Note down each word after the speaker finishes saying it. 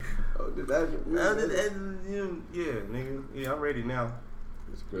Yeah, nigga. Yeah, I'm ready now.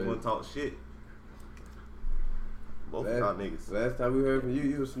 It's crazy. You wanna talk shit? Both of y'all niggas. Last time we heard from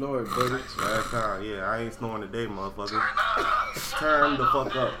you was snoring, buddy. Last time, yeah, I ain't snoring today, motherfucker. Turn the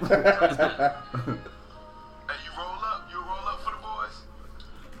fuck up. Hey, you roll up? You roll up for the boys?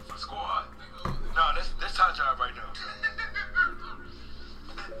 For the squad? Nah, that's our job right now.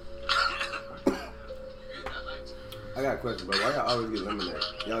 I got a question, bro. Why y'all always get lemonade?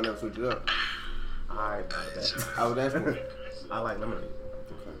 Y'all never switch it up? I like that. I was asking. I like lemonade.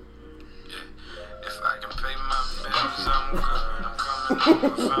 If I can pay my bills, I'm good. I'm coming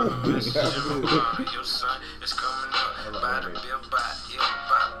over. Found a message in my your son is coming up. Buy the bill, buy it,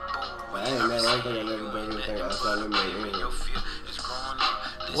 buy I ain't never. I don't think I never done anything outside lemonade anyway. your feel is growing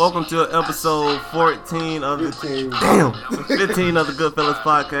up. Welcome to episode 14 of the 15 of the Goodfellas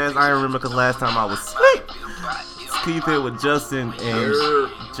podcast. I remember because last time I was asleep. It's Keith here with Justin and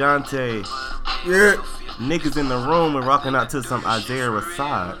Jonte. Yeah. Niggas in the room and rocking out to some Isaiah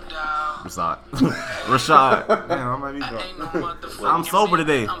Rashad. Damn, I might be drunk. I'm sober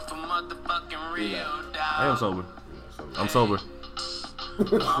today. I am sober. I'm sober.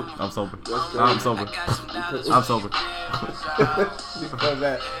 I'm sober. I'm sober. I'm sober. You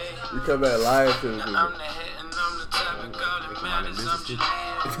come back lying to the people.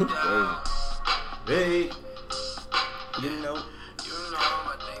 Hey, you know. I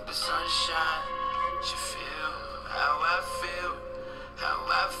think the sunshine should feel how I feel. How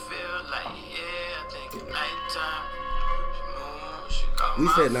I feel like, yeah, I think at nighttime. We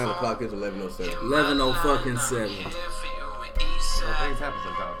said 9 o'clock, it's 11:07. 11:07. Things happen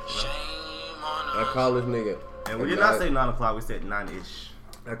sometimes. I call this nigga. And we did not say 9 o'clock, we said 9-ish.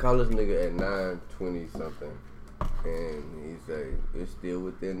 I call this nigga at 9:20 something. And he say, it's still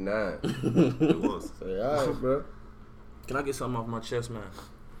within 9. It was. Say, alright, bro. Can I get something off my chest, man?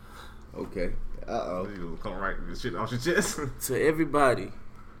 Okay. Uh-oh. You come right with shit off your chest. To everybody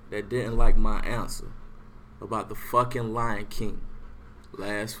that didn't like my answer about the fucking Lion King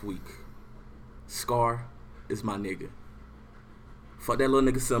last week, Scar is my nigga. Fuck that little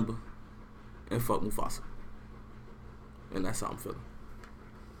nigga Simba and fuck Mufasa. And that's how I'm feeling.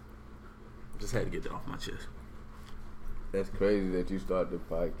 Just had to get that off my chest. That's crazy that you start the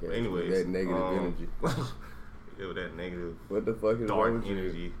podcast Anyways, with that negative energy. Yeah, with that negative, What the fuck is wrong dark with you?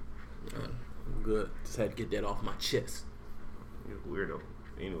 energy. I'm good. Just had to get that off my chest. You're a weirdo.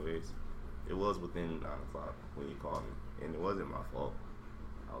 Anyways, it was within 9 o'clock when you called me. And it wasn't my fault.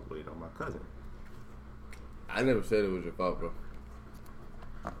 I was waiting on my cousin. I never said it was your fault, bro.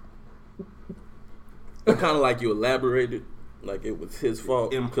 Kind of like you elaborated, like it was his fault.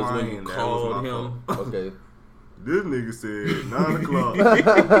 Because when you Implying that it was called my him, Okay. This nigga said 9 o'clock.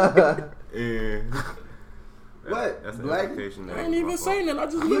 And What? that's an Black? implication that I it ain't was even my saying fault. that.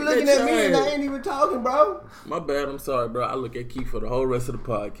 I just You looked looking at at me and you. I ain't even talking, bro. My bad. I'm sorry, bro. I look at Keith for the whole rest of the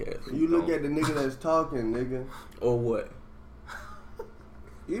podcast. You look at the nigga that's talking, nigga. Or what?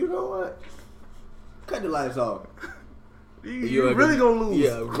 You know what? Cut the lights off. You at really a- gonna lose.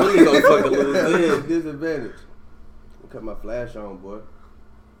 Yeah, really gonna fucking lose. That's a disadvantage. Cut my flash on, boy.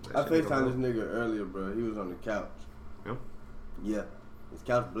 I That shit FaceTimed nigga this nigga earlier, bro. He was on the couch. Yep. Yeah. His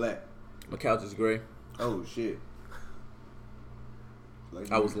couch black. My couch is gray. Oh, shit.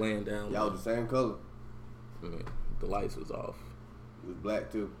 Like I was laying down. Y'all was the same color. The lights was off. It was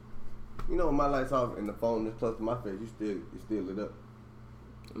black, too. You know when my lights off and the phone is close to my face, you still lit up.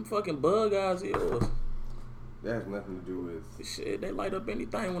 Them fucking bug eyes yours. That has nothing to do with... Shit, they light up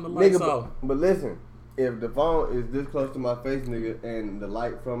anything when the lights Nigga, off. but listen, if the phone is this close to my face, nigga, and the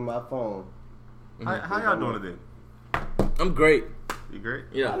light from my phone... How y'all doing today? I'm great. You great?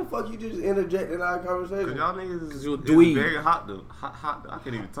 How Yeah. the fuck you just interject in our Cause conversation? y'all niggas is you a dweeb. very hot though. Hot. I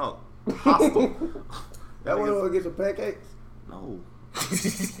can't even talk. Hostile. That one want to get some pancakes? No.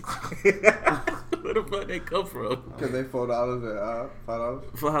 Where the fuck they come from? Because they $4 and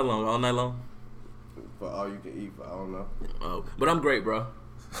 $5 For how long? All night long? for all you can eat for, I don't know. Oh, but I'm great, bro.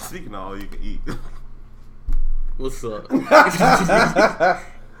 Speaking of all you can eat. What's up? They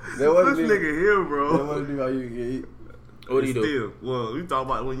want This to nigga here, They bro. want to do all you can eat. What do you do? Still, well, we talk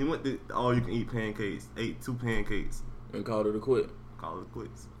about when you went to all you can eat pancakes. Ate 2 pancakes. And called it a quit. Call it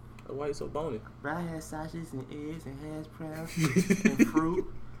quits. Why you so bony? Bro, I had sausages and eggs and hash browns and fruit.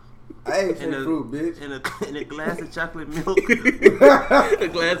 I ain't saying And a- fruit, bitch. And a glass of chocolate milk. A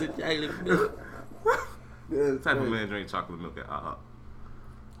glass of chocolate milk. That's Type of crazy. man drink chocolate milk at IHOP.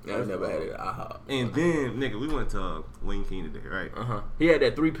 Yeah, I never had it at IHOP. And then, nigga, we went to Wayne King today, right? He had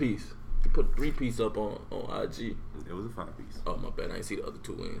that 3-piece. He put a 3-piece up on IG. It was a 5-piece. Oh, my bad. I didn't see the other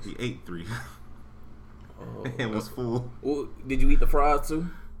 2 wings. He ate 3 Oh, and was full. well, did you eat the fries too?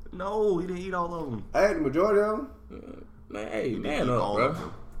 No, he didn't eat all of them. I had the majority of them. Man, hey, He didn't man eat up, all bro. of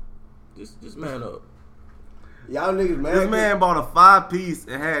them. Just man up. Y'all niggas mad. This man bought a 5-piece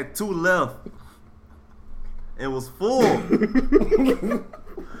and had 2 left. It was full. What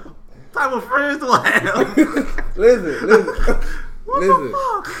type of friends do I have? Listen. What Listen. the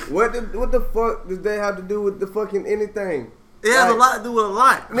fuck? What the fuck does that have to do with the fucking anything? It has a Like, lot to do with a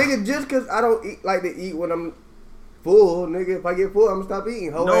lot. Nigga, just cause I don't like to eat when I'm full, nigga, if I get full, I'm gonna stop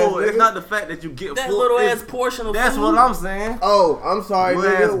eating. Whole No, ass it's nigga. not the fact that you get That full. little it's- ass portion of That's food. what I'm saying. Oh, I'm sorry,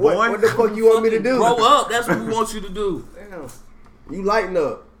 Little ass nigga. boy. What the fuck you want me to do? Grow up. That's what we want you to do. Damn. You lighten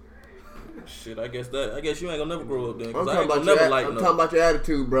up. Shit, I guess you ain't gonna never grow up then. I'm Cause I talking ain't gonna about your. never I'm lighten talking up. about your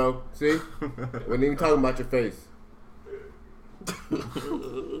attitude, bro. See, wasn't even talking about your face.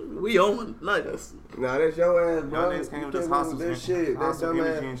 We on nights. Nah, that's your ass, Y'all bro. niggas came You with this can't hostile do that shit. That hostile dumb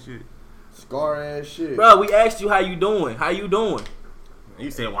energy ass, and shit. scar ass shit. Bro, we asked you how you doing. How you doing? And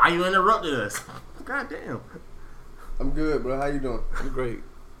you said, why you interrupted us? God damn. I'm good, bro. How you doing? I'm great.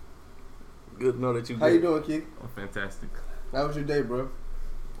 Good to know that you How good. you doing, Keith? I'm fantastic. How was your day, bro?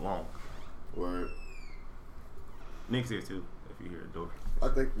 Long. Word. Nick's here too, if you hear the door. I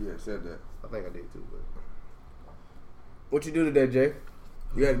think you had said that. I think I did too, but. What you do today, Jay?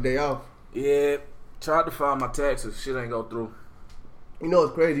 You had a day off. Yeah, tried to file my taxes. Shit ain't go through. You know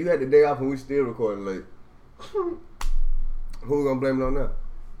it's crazy. You had the day off and we still recording late. Who we gonna blame it on now?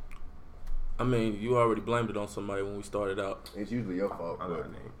 I mean, you already blamed it on somebody when we started out. It's usually your fault. I but- got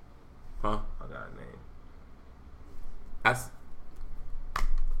a name. Huh? I got a name.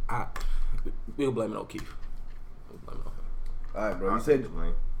 We'll blame it on Keith. We'll blame it on him. All right, bro. I'll You take said the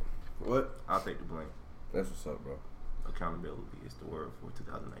blame. what? I'll take the blame. That's what's up, bro. Accountability is the word for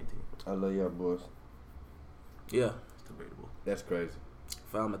 2019. I love y'all, boys. Yeah, It's debatable. That's crazy.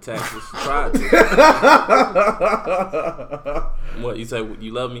 filed my taxes. Tried to. What, you say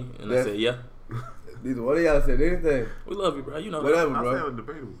you love me? And I said, yeah. Neither one of y'all said anything. We love you, bro. You know Whatever, I said it bro. was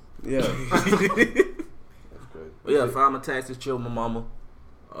debatable. Yeah. that. That's crazy. But yeah, filed my taxes, chilled with my mama.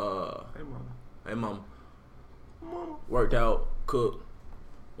 Hey, mama. Hey, mama. Mama. Worked out, cooked.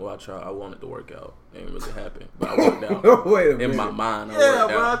 Well, I wanted to work out. It didn't really happen. But I worked out. Wait a minute. In my mind, I Yeah,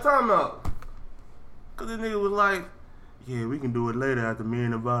 worked bro, out. time out. Cause this nigga was like, yeah, we can do it later after me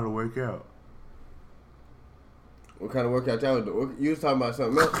and Nevada work out. What kind of workout y'all was doing? You was talking about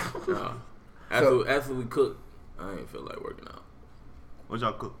something else? Nah. After we cooked, I ain't feel like working out. What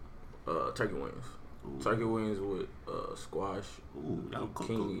y'all cook? Turkey wings. Ooh. Turkey wings with squash, Ooh, y'all cook.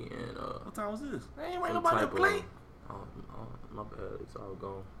 zucchini, and What time was this? Ain't right some nobody type plate. of. My bad. It's all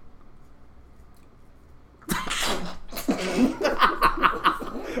gone.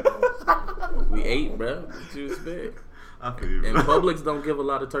 We ate, bruh. What you expect? I feel you, And bro. Publix don't give a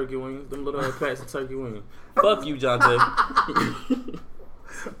lot of turkey wings. Them little ass packs of turkey wings. Fuck you, John Jay.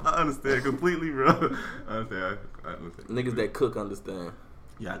 I understand completely, bro. I understand. I understand. Niggas that cook understand.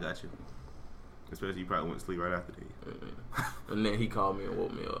 Yeah, I got you. Especially you probably went to sleep right after that. And then he called me and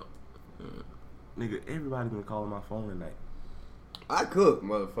woke me up. Nigga, everybody been calling my phone tonight. I cook,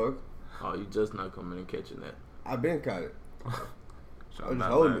 motherfucker. Oh, you just not coming and catching that. I been caught it. So I'm just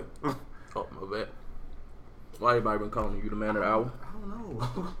not holding bad. Oh, my bad. Why everybody been calling you the man of the hour? I don't know.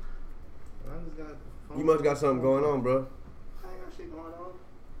 I just got phone. You must got something going on, bro. I ain't got shit going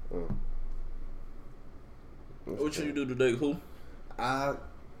on. What should you do today, who? I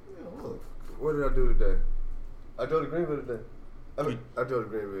Yeah, look. What did I do today? I drove to Greenville today. I drove to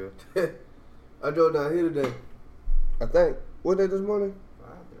Greenville. I drove down here today. I think. What day this morning?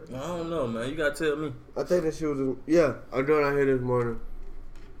 I don't know, man. You gotta tell me. I think that shit was. Yeah, I drove down here this morning.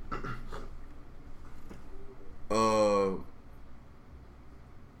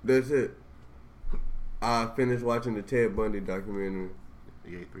 That's it. I finished watching the Ted Bundy documentary.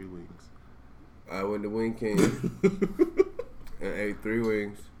 You ate 3 wings. I went to Wing King and ate 3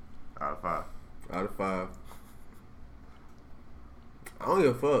 wings Out of 5. out of 5. I don't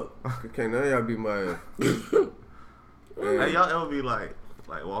give a fuck. Can't none of y'all be my ass. Hey, y'all ever be like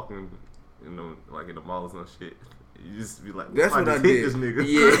walking, in the malls and shit? You just be like, That's if what I just did. hit this nigga.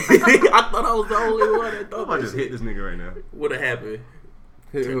 Yeah. I thought I was the only one that If thought I that just shit hit this nigga right now. would have happened.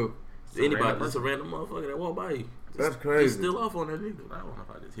 Hit who? Anybody, random just a person. random motherfucker that walked by you. Just, That's crazy. Just still off on that nigga. I don't know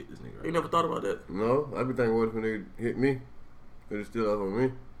if I just hit this nigga right You now. never thought about that? No, I be thinking, what if a nigga hit me? It's still up on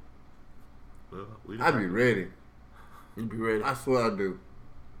me. Well, we I be ready. You be ready. I swear I do.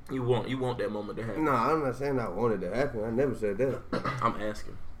 You want that moment to happen. No, I'm not saying I wanted to happen. I never said that. I'm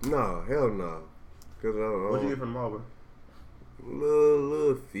asking. No, hell no. Cause I don't What'd you know. get from the mall, bro?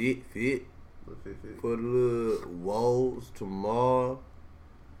 Little fit Little fit. for the little walls tomorrow.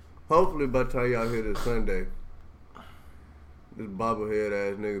 Hopefully by the time y'all hear this Sunday, This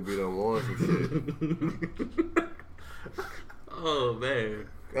bobblehead ass nigga be done want some shit. Oh man.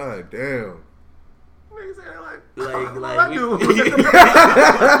 God damn. Niggas say that like Like I do. What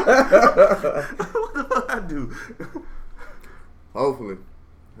the fuck I do? Hopefully.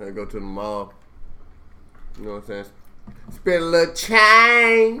 I go to the mall. You know what I'm saying? Spend a little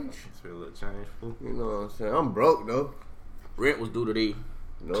change. Spend a little change, fool. You know what I'm saying? I'm broke though. Rent was due today.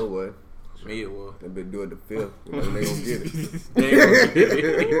 No way. Me it was. They been doing the fifth. You know, they gonna get it.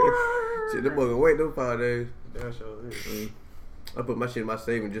 Shit, them boys gonna wait them 5 days. Damn sure is. I put my shit in my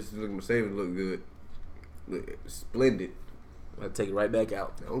savings just to look my savings look good. Look splendid. I take it right back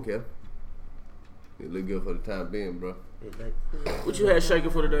out. I don't care. It look good for the time being, bro. What you had shaking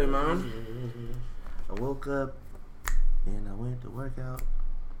for today, man? I woke up and I went to work out.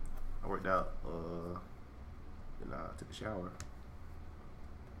 I worked out, then I took a shower.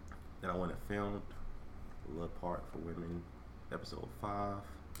 Then I went and filmed a little part for women, episode 5.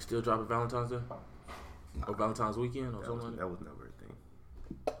 Still dropping Valentine's Day? Or Valentine's weekend or something like that? That was never a thing.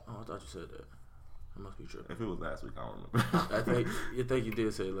 Oh, I thought you said that. I must be tripping. If it was last week, I don't remember. You think you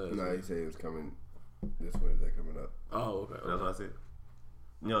did say it last Nah, week. he said it was coming this Wednesday coming up. Oh, okay. That's what I said.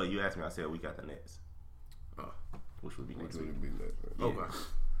 No, you asked me, I said a week after next. Oh. Which would be next Which week. would be next week. Yeah. Okay.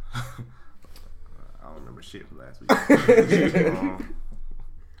 I don't remember shit from last week.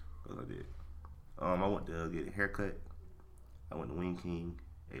 Cause I did. I went to get a haircut. I went to Wing King,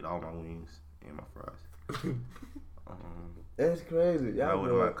 ate all my wings and my fries. That's crazy. I Y'all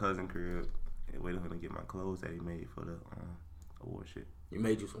went to know my cousin crib and waited for him to get my clothes that he made for the award shit. You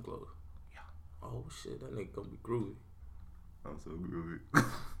made you some clothes? Yeah. Oh, shit. That nigga gonna be groovy. I'm so groovy.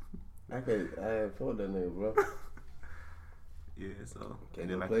 I ain't fought that nigga, bro. Yeah, so Can't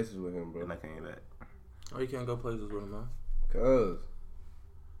go places with him, bro. and I came back. Oh, you can't go places with him, man. Cause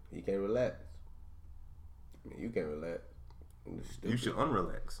he can't relax. I mean, you can't relax. You should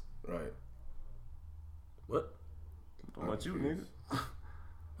unrelax. Right. What? What about you, nigga?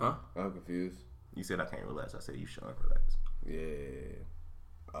 Huh? I'm confused. You said I can't relax. I said you should unrelax. Yeah.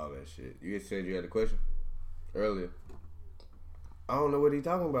 All that shit. You just said you had a question earlier. I don't know what he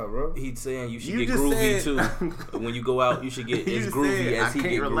talking about, bro. He's saying you should You get just groovy said- too. When you go out, you should get You as just groovy said as he I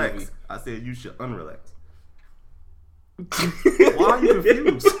can't get relax. groovy. I said you should unrelax. Why are you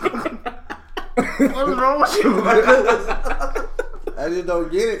confused? What's wrong with you? I just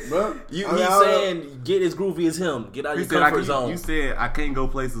don't get it, bro. He's I don't saying get as groovy as him. Get out You your said, comfort zone. you said I can't go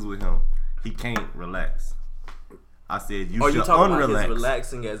places with him. He can't relax. I said you Are should you talking about unrelax. his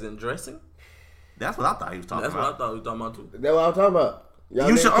relaxing as in dressing? That's what I thought he was talking That's what about. I thought he was talking about too. That's what I'm talking about. Y'all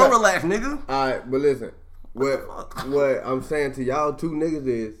You niggas should talk- unrelax, nigga. Alright, but listen. the What I'm saying to y'all two niggas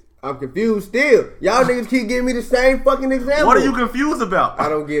is I'm confused still. Y'all niggas keep giving me the same fucking example. What are you confused about? I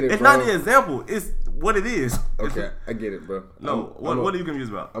don't get it, It's bro. not the example. It's what it is. Okay, I get it, bro. No, what are you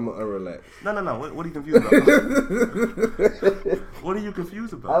confused about? I'm gonna unrelax. No. What are you confused about? What are you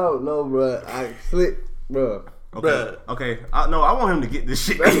confused I about? don't know, bro. I slipped, bro. Okay. Bruh. Okay. I want him to get this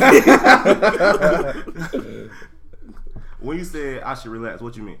shit. When you said I should relax,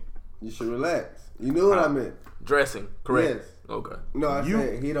 what you mean? You should relax. You knew what I meant. Dressing, correct? Yes. Okay. No, I You-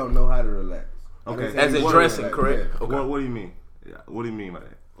 said he don't know how to relax. I Okay. didn't say As he in wanna dressing, relax. correct? Yeah. Okay. What do you mean? Yeah, what do you mean by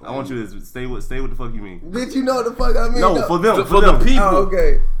that? I want you to stay what the fuck you mean. Bitch, you know what the fuck I mean? No, though? for them. For For the them. people. Oh,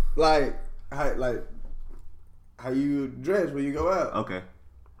 okay. Like how you dress when you go out. Okay.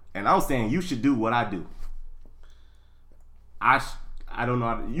 And I was saying you should do what I do. I don't know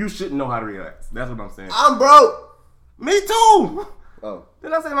how to. You shouldn't know how to relax. That's what I'm saying. I'm broke. Me too. Oh,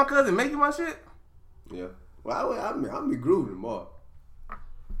 Did I say my cousin making my shit? yeah. Well, I'll be grooving tomorrow.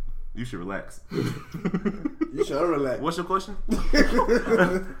 You should relax. You should relax. What's your question?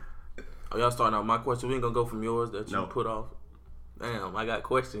 Oh, y'all starting out my question. We ain't gonna go from yours that you No. put off. Damn, I got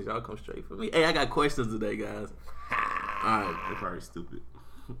questions. Y'all come straight for me. Hey, I got questions today, guys. Alright. They're probably stupid.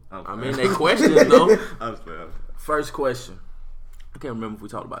 I mean, they questions though. I'm just playing. First question. I can't remember if we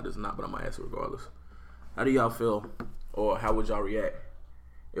talked about this or not, but I'm gonna ask it regardless. How do y'all feel, or how would y'all react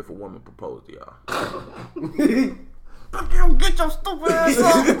if a woman proposed to y'all? Fucking get your stupid ass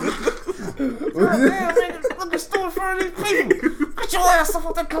up. Damn, nigga, look stupid in front of these people. Get your ass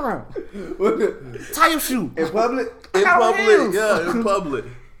up that car. Tie your shoe. In public? In got public, heels. yeah, in public.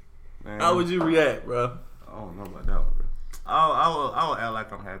 Man, How would you react, bro? I don't know about that one, bro. I'll act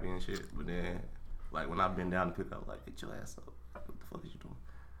like I'm happy and shit, but then, like, when I've been down to pick up, like, get your ass up. What the fuck is you doing?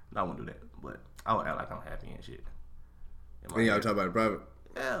 No, I won't do that, but I would act like I'm happy and shit. And y'all talk about it private.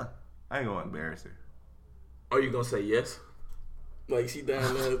 Yeah. I ain't gonna embarrass her. Are you gonna say yes? Like she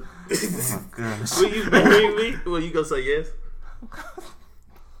down there? Oh my gosh. Will you marry me? Well, you gonna say yes?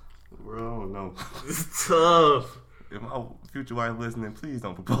 Bro, I don't know. It's tough. if my future wife listening, please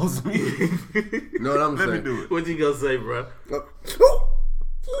don't propose to me. Know what I'm Let saying? me do it. What you gonna say, bro?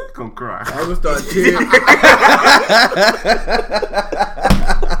 Come cry. I'm gonna start tearing.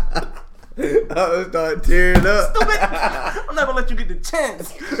 I'm gonna start tearing up. I'm not gonna let you get the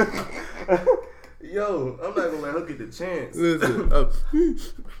chance. Yo, I'm not gonna let her get the chance. Listen,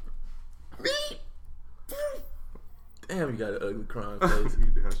 Damn, you got an ugly crying face.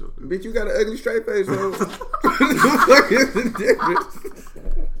 bitch, you got an ugly straight face, bro. What the fuck is the difference?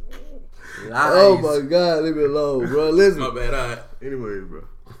 Oh my god, leave me alone, bro. Listen. My bad, alright. Anyways, bro.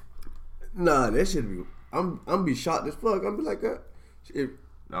 Nah, that should be. I'm be shocked as fuck. I'm be like, if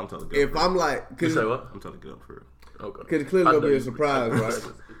No, I'm telling you. I'm like, You cause say what? I'm telling you, get up for real. Okay. it's clearly I gonna know be a you- surprise, right?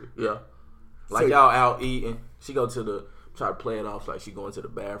 Yeah. Like So- y'all out eating. She go to the try to play it off like she going to the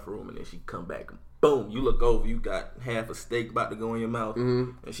bathroom and then she come back and boom, you look over, you got half a steak about to go in your mouth,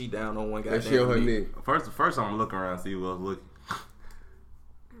 and she down on one And she on her goddamn knee. First, I'm gonna look around and see who else looking.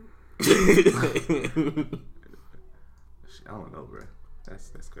 I don't know, bro.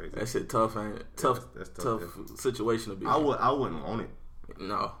 That's crazy. That shit tough, ain't it? Tough, That's tough situation to be. I in. wouldn't want it.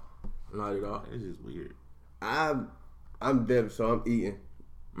 No, not at all. It's just weird. I'm deaf, so I'm eating,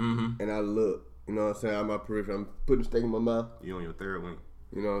 and I look. You know what I'm saying? I'm my periphery. I'm putting steak in my mouth. You on your third wing.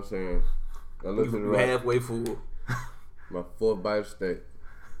 You know what I'm saying? I look to the You right. halfway full. My fourth bite of steak.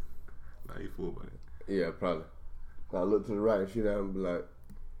 Now you fool about it. Yeah, probably. I look to the right and shit out and be like,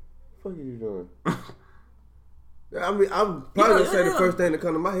 "What are you doing?" I mean, I'm probably gonna say the first thing that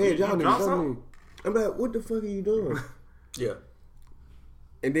come to my head. You Y'all drop niggas, something? I'm like, "What the fuck are you doing?" Yeah.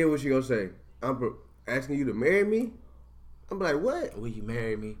 And then what she gonna say? I'm asking you to marry me. I'm like, "What?" Will you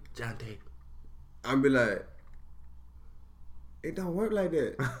marry me, John Tate? I'm be like, "It don't work like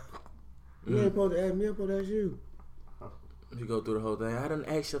that. You ain't supposed to ask me. I'm supposed to ask you." You go through the whole thing. I done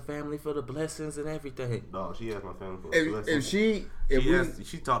asked your family for the blessings and everything. Dog, she asked my family for a If blessing.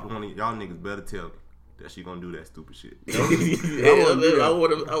 she talked to one of y'all niggas, better tell me that she gonna do that stupid shit. Yeah, I I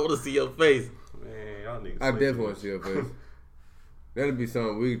want to see your face. Man, y'all niggas. I play definitely too want much. to see her face. That'll be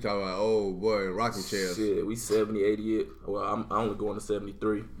something we can talk about. Oh boy, in rocking chairs. Shit, we 70, 88. Well, I'm only going to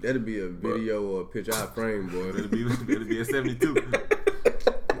 73. That'll be a video or a picture I frame, boy. It'll be at 72.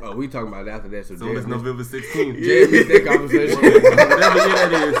 Oh, we talking about it after that. So So it's November 16th. Jay missed that conversation. Whatever year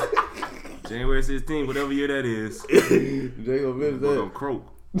that is. January 16th, whatever year that is. Jay gonna miss We're gonna that. croak.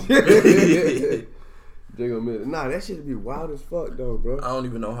 Jay gonna miss it. Nah, that shit be wild as fuck though, bro. I don't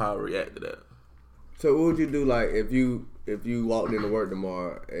even know how I react to that. So what would you do like if you walked into work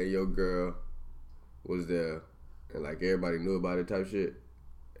tomorrow and your girl was there and like everybody knew about it type shit,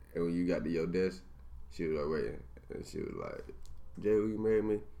 and when you got to your desk, she was like waiting and she was like, "Jay, will you marry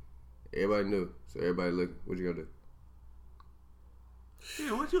me?" Everybody knew, so everybody look. What you gonna do?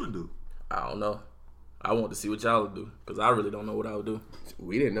 Shit, what you do? I don't know. I want to see what y'all would do because I really don't know what I would do.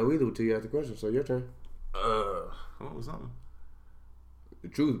 We didn't know either until you asked the question. So your turn. Come on with something. The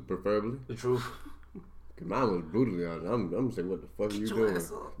truth, preferably. The truth. Cause mine was brutally honest. I'm gonna say, what the fuck are you Your doing?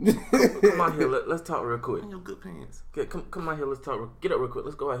 ass up. Come out here. Let's talk real quick. In your good pants. Come out here. Let's talk. Get up real quick.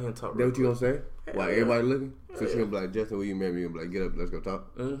 Let's go out here and talk. That Real what you gonna say? While yeah. everybody looking? So she gonna be like, Justin, will you marry me? You gonna be like, get up, let's go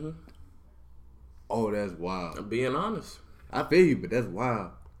talk. Mm-hmm. Oh, that's wild. I'm being honest. I feel you, but that's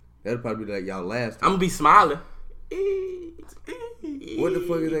wild. That'll probably be like y'all last I'm time. gonna be smiling. What the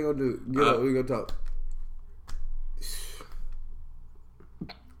fuck is they gonna do? Get up, we gonna talk.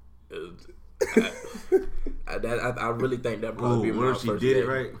 I really think that Ooh, probably be what my if she first did date. it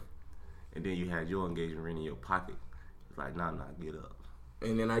right? And then you had your engagement ring in your pocket. It's like, nah, get up.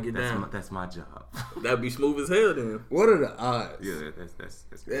 And then I get down. That's my job. That'd be smooth as hell then. What are the odds? Yeah, that's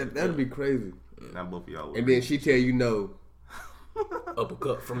That'd be crazy. Not both of y'all. would And then agree. she tell you no.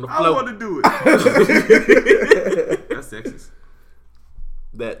 Uppercut from the I floor. want to do it. That's sexist.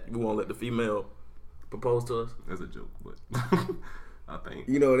 That we won't let the female propose to us. That's a joke, but I think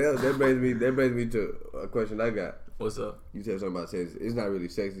You know that brings me to a question I got. What's up? You said something about sexist. It's not really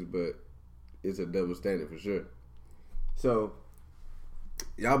sexist, but it's a double standard for sure. So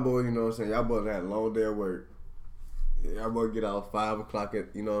y'all boys, you know what I'm saying? Y'all boys had a long day at work. Y'all boys get out 5 o'clock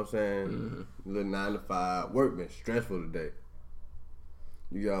at, you know what I'm saying? Mm-hmm. Little 9 to 5. Work been stressful today.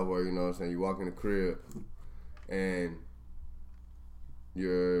 You got work, you know what I'm saying? You walk in the crib and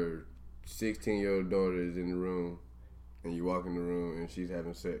your 16-year-old daughter is in the room and you walk in the room and she's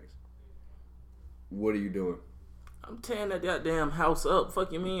having sex. What are you doing? I'm tearing that goddamn house up.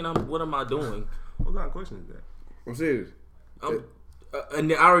 Fuck you mean? What am I doing? what kind of question is that? I'm serious.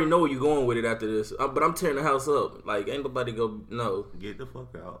 And I already know where you're going with it after this. But I'm tearing the house up. Like ain't nobody go no. Get the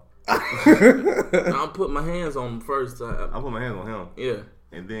fuck out. I'm putting my hands on him first. I put my hands on him, Yeah.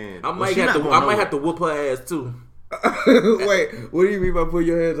 and then I might have to whoop her ass too. Wait, what do you mean by put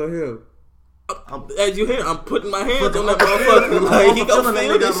your hands on him? As you hear, I'm putting my hands on that motherfucker. Like, he gonna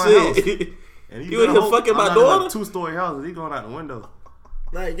feel this shit. And You in here fucking my daughter? 2-story houses. He going out the window.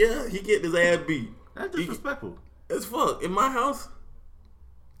 Like, yeah, he getting his ass beat. That's disrespectful. As fuck. In my house,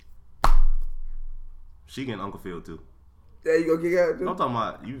 She getting Uncle Phil too. Yeah, you gonna kick out too? I'm talking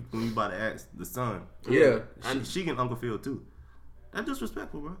about you when you about to ask the son. Yeah. She getting Uncle Phil too. That's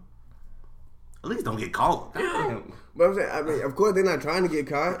disrespectful, bro. At least don't get caught. Damn. But I'm saying, I mean, of course they're not trying to get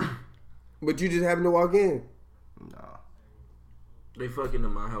caught, but you just happen to walk in. Nah. they fucking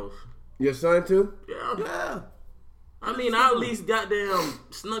in my house. Your son too? Yeah. I mean, I at least goddamn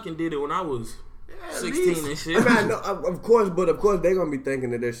snuck and did it when I was 16 and shit. I mean, I know, of course they're gonna be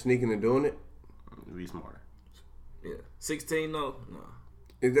thinking that they're sneaking and doing it. Be smarter. Yeah. 16 though? No.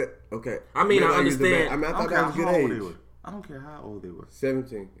 Is that okay? I mean, Maybe I used the understand. bad- I mean, I I thought don't care that was how good old they age. were. I don't care how old they were.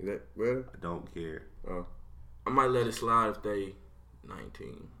 17. Is that better? I don't care. Oh. I might let it slide if they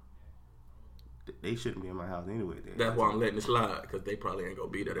 19. They shouldn't be in my house anyway. That's why I'm letting it slide, because they probably ain't gonna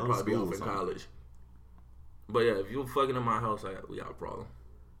be there. They Go to probably be school off or in something. college. But yeah, if you fucking in my house, we got a problem.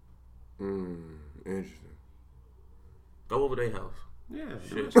 Interesting. Go over their house. Yeah.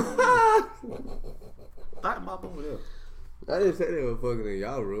 Shit. Thought about over there. I didn't say they were fucking in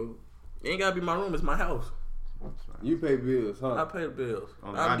y'all room. It ain't gotta be my room, it's my house. You pay bills, I huh? pay the bills.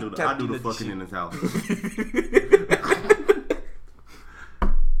 I do the fucking in this house.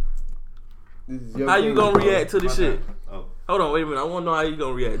 This is your How you thing. gonna react to the shit? Oh. Hold on, wait a minute. I wanna know how you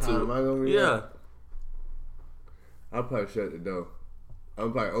gonna react to How it. am I gonna react? Yeah. I'll probably shut the door. I'll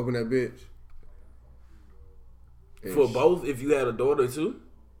probably open that bitch. And For both, if you had a daughter too?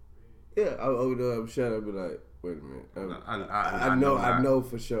 Yeah, I'll open the door, shut up, and be like, wait a minute. I I know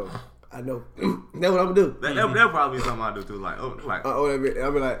for sure. I know. That's what I'm gonna do. That'll probably be something I do too. Like, I'll open that bitch.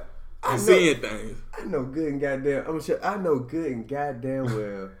 I'll be like, I know, Seeing things. I know good and goddamn. I know good and goddamn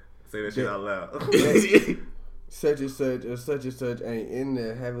well. say that shit out loud. that such and such or such and such ain't in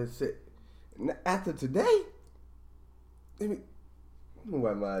there having sex. After today, let me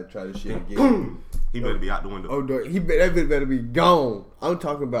wipe my eye, try this shit again. He better be out the window. Oh, dog, that bitch better be gone. I'm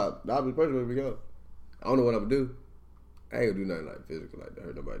talking about the opposite person better be gone. I don't know what I'm gonna do. I ain't gonna do nothing like physical, like to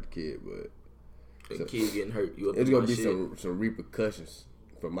hurt nobody's kid, but The kid getting hurt. You up it's in gonna my be shit. some repercussions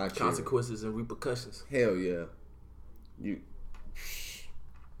for my children. Consequences and repercussions. Hell yeah, you.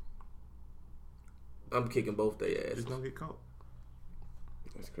 I'm kicking both their ass. Just don't get caught.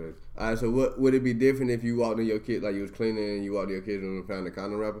 That's crazy. All right, so what would it be different if you walked in your kid, like you was cleaning and you walked in your kid's room and found a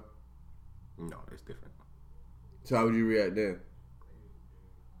condom wrapper? No, that's different. So how would you react then?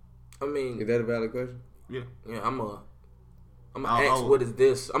 I mean, Is that a valid question? Yeah. yeah, I'm gonna I'll- ask, what is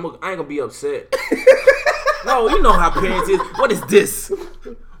this? I ain't gonna be upset. No, you know how parents is. What is this?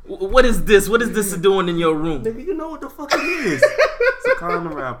 What is this? What is this doing in your room? Nigga, you know what the fuck it is. It's a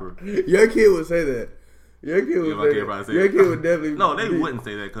condom wrapper. Your kid would say that. Your kid would You like say everybody that. say Your that? kid would definitely. No, they be- wouldn't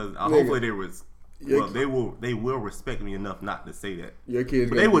say that because hopefully they was. Your Well, they will respect me enough not to say that. Your kid's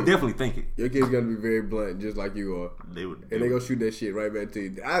But gonna they would be, definitely think it. Your kid's gonna be very blunt, just like you are, They would. and they gonna shoot that shit right back to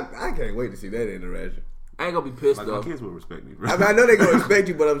you. I can't wait to see that interaction. I ain't gonna be pissed Like though. my kids will respect me, bro. I mean, I know they gonna respect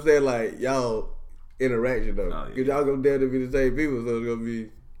you, but I'm saying like y'all interaction though, Oh, yeah. because y'all gonna dare to be the same people, so it's gonna be.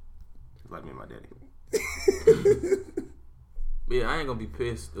 Just like me and my daddy. But yeah, I ain't gonna be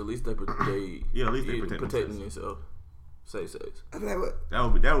pissed. At least they Yeah, at least they protect protecting themselves. themselves. Safe sex. I'm like, what?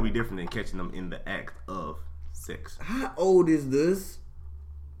 That would be different than catching them in the act of sex. How old is this?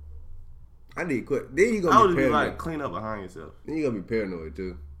 I need quit. Then you I gonna would be be paranoid. like clean up behind yourself. Then you gonna be paranoid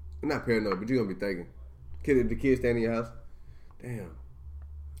too. Not paranoid, but you gonna be thinking. If the kid stand in your house, damn.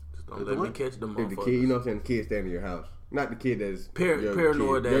 Just don't If let me what? catch them If the motherfuckers. kid, you know what I'm saying, the kid stand in your house. Not the kid that's your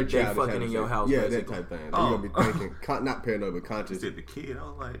paranoid kid. that Your they child is fucking having in your sex. house, Yeah, basically. that type thing. Oh. You gonna be thinking, not paranoid, but You conscious. said the kid. I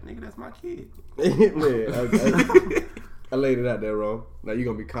was like, nigga, that's my kid. Man, I laid it out there wrong. Now you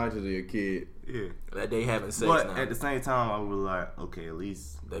gonna be conscious of your kid. Yeah. That they having sex But now. at the same time, I was like, okay, at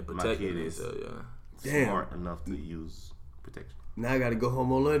least They my protecting kid is themselves, yeah. Damn. smart enough to use protection. Now I gotta go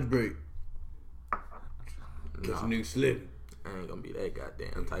home on lunch break. Cause Nah. nigga slipping. I ain't gonna be that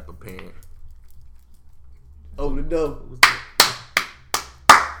goddamn type of parent. Open the door.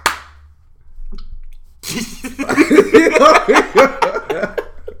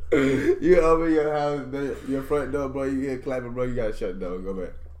 You open your house, your front door, bro. You get clapping, bro. You gotta shut the door. Go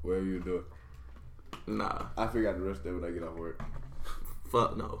back wherever you doing. Nah, I figure out the rest of it when I get off work.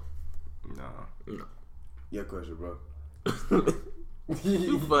 fuck no. No. No. Your question, bro.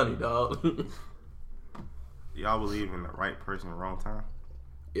 You funny, dog. Y'all believe in the right person, wrong time?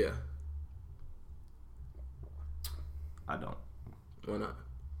 Yeah. I don't. Why not?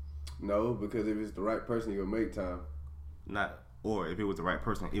 No, because if it's the right person, you'll make time. Or if it was the right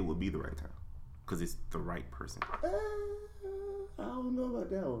person, it would be the right time. Because it's the right person. I don't know about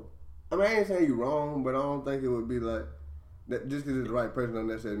that one. I mean, I ain't saying you wrong, but I don't think it would be like that. Just because it's the right person don't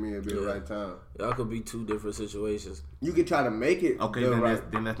necessarily mean it'd be the right time. Y'all could be two different situations. You could try to make it. Okay,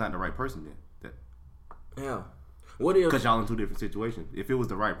 then that's not the right person then. Yeah. What if? Because y'all in two different situations. If it was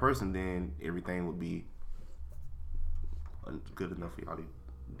the right person, then everything would be good enough for y'all to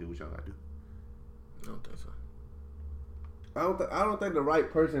do what y'all gotta do. I don't think so. I don't think the right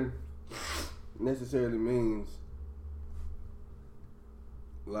person necessarily means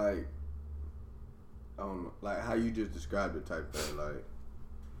like, I don't know, like how you just described it type thing. Like,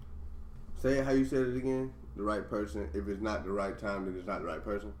 say it how you said it again. The right person. If it's not the right time, then it's not the right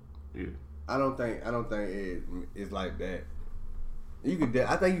person. Yeah. I don't think it's like that.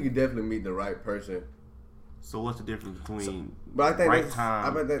 I think you could definitely meet the right person. So what's the difference between But I think right that's- time I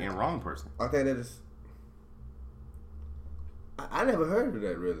bet that- and wrong person? I think that is. I never heard of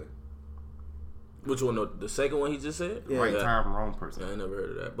that really. Which one? The second one he just said? Yeah. Right time, wrong person. I ain't never heard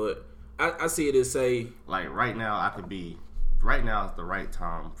of that. But I see it as say, Like right now, right now is the right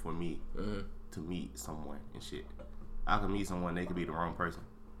time for me to meet someone and shit. I can meet someone, they could be the wrong person.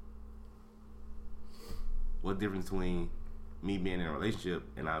 What difference between me being in a relationship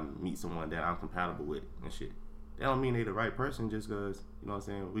and I meet someone that I'm compatible with and shit? That don't mean they the right person just because, you know what I'm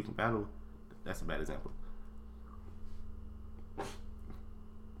saying, we compatible. That's a bad example.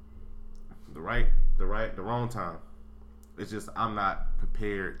 The wrong time. It's just I'm not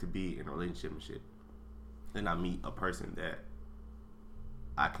prepared to be in a relationship and shit. Then I meet a person that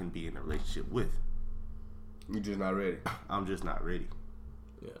I can be in a relationship with. You just not ready. I'm just not ready.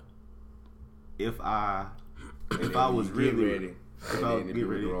 yeah. If I was You really get ready, if and I then was it get be with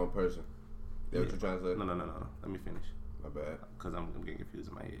ready. the wrong person. That what you're trying to say? No. Let me finish. My bad. Because I'm getting confused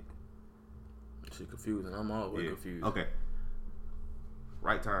in my head. Shit confusing. I'm always confused. Okay.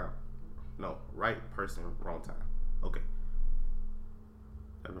 Right time. No. Right person, wrong time. Okay.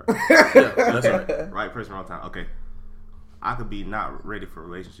 That's right. Yeah, that's right. Right person, wrong time. Okay. I could be not ready for a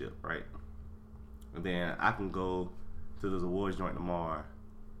relationship, right? And then I can go to this awards joint tomorrow,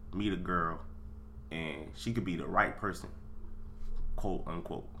 meet a girl, and she could be the right person, quote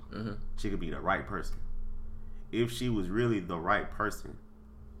unquote. Mm-hmm. She could be the right person. If she was really the right person,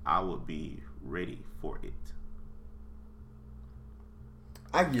 I would be ready for it.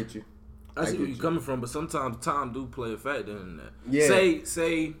 I get you. I see get where you're you. coming from, but sometimes time do play a factor in that. Yeah.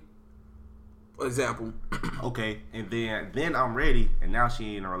 Say, for example, Okay, and then I'm ready, and now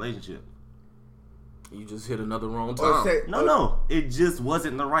she in a relationship. you just hit another wrong Or time. say, No, it just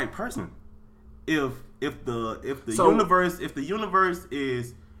wasn't the right person. If the So- universe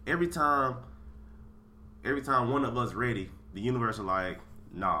is every time one of us ready, the universe are like,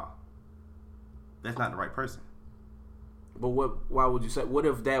 nah, that's not the right person. But why would you say? What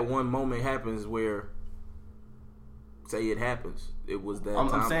if that one moment happens where, say it happens, it was that I'm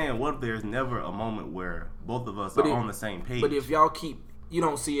time. saying, what if there's never a moment where both of us But are if- on the same page? But if y'all keep, you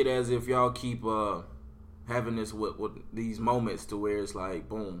don't see it as if y'all keep having this with these moments to where it's like,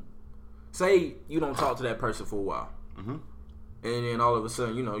 boom. Say you don't talk to that person for a while, Mhm. and then all of a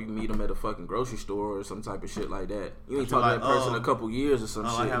sudden, you meet them at a fucking grocery store or some type of shit like that. You ain't feel talked to that like, person a couple years or some I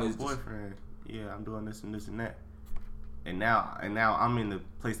shit, have and a it's just, boyfriend. Yeah, I'm doing this and this and that. And now I'm in the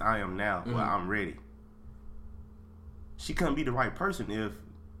place I am now where I'm ready. She couldn't be the right person if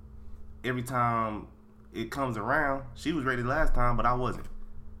every time it comes around, she was ready last time, but I wasn't.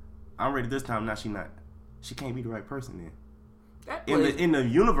 I'm ready this time, now she not. She can't be the right person then. that In plays, the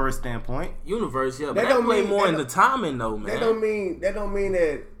universe standpoint, universe, yeah, but That that don't play mean- more that in the don't- timing though, man. That don't mean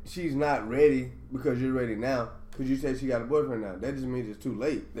that she's not ready because you're ready now. Because you said she got a boyfriend now. That just means it's too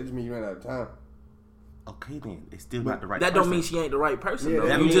late. That just means you ran out of time. okay then, it's still not the right That person. don't mean she ain't the right person Yeah, though.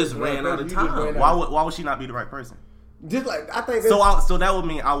 that You means just the right ran out person. of You just time. ran out. Why would she not be the right person? Just like I think. So that would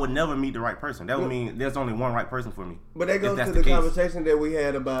mean I would never meet the right person. That would mean there's only one right person for me. But that if goes that's to the the case. conversation that we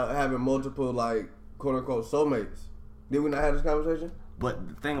had about having multiple, like, quote unquote, soulmates. Did we not have this conversation? But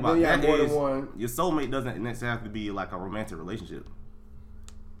the thing about Then you have that more than is, one. your soulmate doesn't necessarily have to be like a romantic relationship.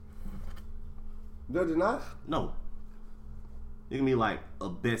 Does it not? No. It can be like a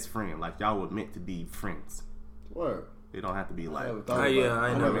best friend. Like y'all were meant to be friends. Word. They don't have to be I like. never thought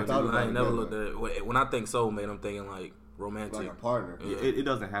about I ain't never that looked way. at it. When I think soulmate, I'm thinking like romantic. Like a partner. Yeah. It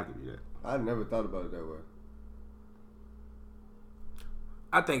doesn't have to be that. I never thought about it that way.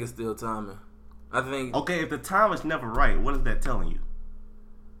 I think it's still timing. I think Okay, if the time is never right, what is that telling you?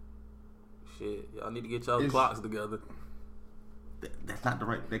 shit. Y'all need to get y'all It's- clocks together. That's not the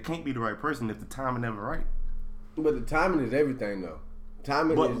right. That can't be the right person if the time is never right. But the timing is everything, though.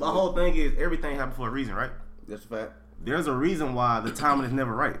 Timing But is the whole thing is everything happens for a reason, right? That's a fact. There's a reason why the timing is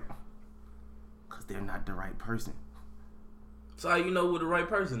never right. Because they're not the right person. So how you know who the right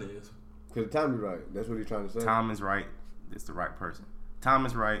person is? Because the time is right. That's what he's trying to say. Time is right. It's the right person. Time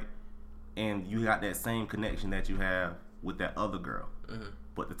is right. And you got that same connection that you have with that other girl. Mm-hmm.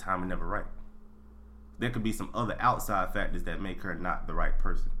 But the timing never right. There could be some other outside factors that make her not the right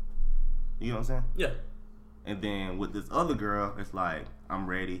person. You know what I'm saying? Yeah. And then with this other girl, it's like, I'm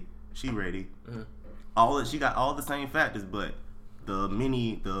ready. She ready. Mm-hmm. She got all the same factors, but the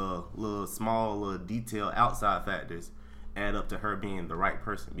little small little detail outside factors add up to her being the right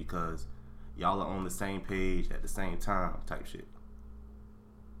person because y'all are on the same page at the same time type shit.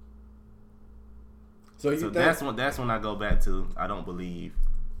 So that's when I go back to I don't believe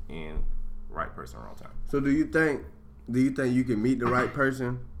in right person, wrong time. So do you think you can meet the right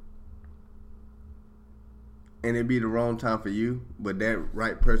person and it be the wrong time for you, but that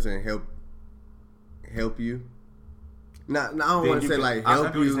right person help you? Not I don't want to say like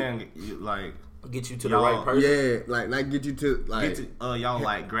help you. Like get you to the right person. Yeah, like not get you to like y'all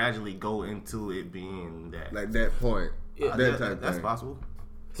like gradually go into it being that like that point. Yeah, that type that's thing. possible.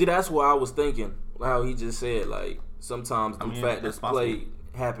 See, that's what I was thinking. How he just said, like sometimes the factors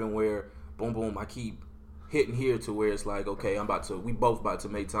happen where boom, boom, I keep hitting here to where it's like, okay, we both about to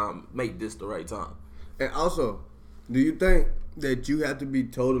make this the right time. And also, do you think that you have to be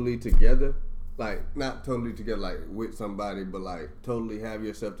totally together? Like, not totally together, like with somebody, but like totally have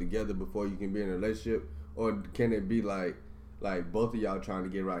yourself together before you can be in a relationship? Or can it be like both of y'all trying to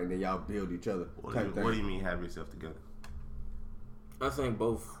get right and then y'all build each other? What do you mean have yourself together? I think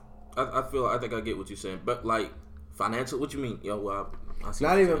both. I think I get what you're saying, but like financial. What you mean? Yo, well, I see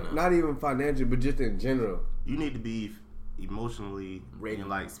not even financial, but just in general. You need to be emotionally ready and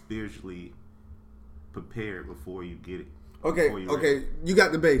like spiritually prepared before you get it. Okay. You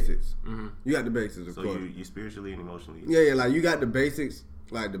got the basics. Mm-hmm. You got the basics, of course. So you spiritually and emotionally. Yeah, like you got the basics,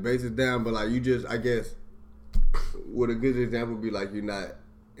 down, but like you just, I guess, would a good example be like you're not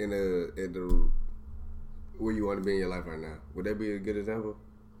in the where you want to be in your life right now? Would that be a good example?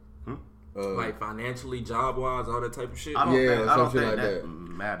 Like financially, job wise, all that type of shit. I don't think that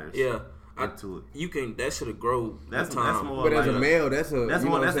matters. Yeah. Into it. You can that should have grown. That's But more. But as a male, that's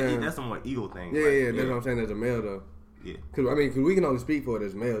a more ego thing. Yeah, that's what I'm saying. As a male, though. Yeah. Cause we can only speak for it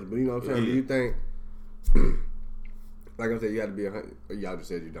as males, but you know what I'm saying. Yeah. Do you think, like I said, you got to be 100? Y'all just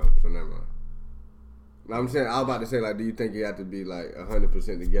said you don't, so never mind. No, I'm saying I was about to say like, do you think you have to be like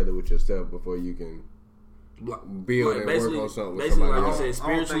 100% together with yourself before you can build and work on something with basically, somebody like else? you said,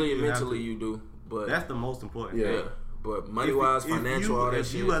 spiritually and mentally you do, but that's the most important. Yeah. thing. But money wise, financial, all that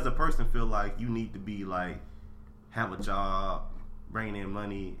shit. If you as a person feel like you need to be like have a job, bringing in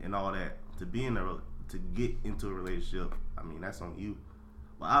money and all that to get into a relationship, I mean that's on you.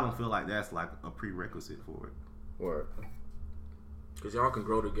 But I don't feel like that's like a prerequisite for it. Or because y'all can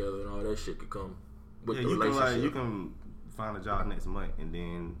grow together and all that shit could come with the you relationship. you can find a job next month and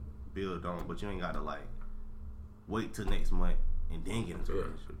then build on, but you ain't gotta like wait till next month and then get into a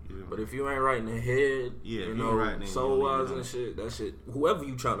relationship. You know? But if you ain't right in the head, you know, right, soul wise and shit, that shit, whoever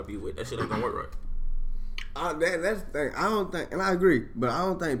you trying to be with, that shit ain't gonna work right. that's the thing. I don't think, and I agree, but I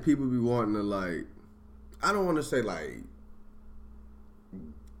don't think people be wanting to like. I don't want to say like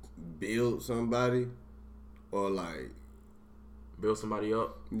build somebody or like build somebody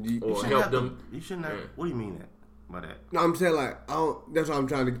up you or help them. You shouldn't have. What do you mean that by that? No, I'm saying like I don't. That's what I'm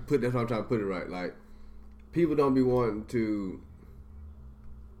trying to put. That's what I'm trying to put it right. Like people don't be wanting to.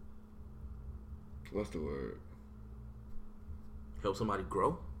 What's the word? Help somebody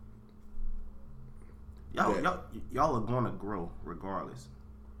grow. Y'all are gonna grow regardless.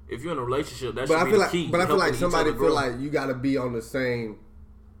 If you're in a relationship, that But should I be feel the like, key. but I feel like helping somebody each other feel grow. like you gotta be on the same,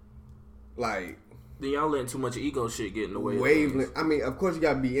 like Then y'all letting too much ego shit get in the way. wavelength. I mean, of course you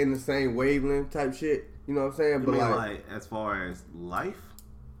gotta be in the same wavelength type shit. You know what I'm saying? You But mean like, as far as life,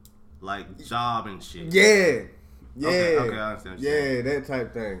 like job and shit. yeah, Okay, I understand what you're saying. that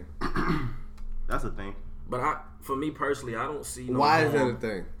type thing. That's a thing. But for me personally, I don't see no Why is harm. that a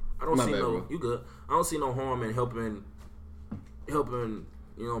thing? I don't My see bad, no. bro. You good? I don't see no harm in helping.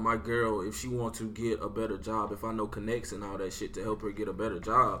 You know, my girl, if she wants to get a better job, if I know connects and all that shit to help her get a better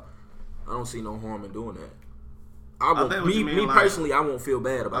job, I don't see no harm in doing that. I won't. Me personally, I won't feel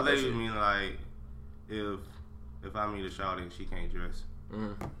bad about that I shit. think you mean like if I meet a shawty and she can't dress.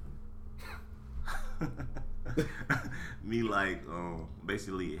 Me like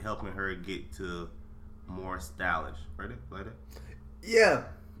basically helping her get to more stylish, right? Like that. Yeah,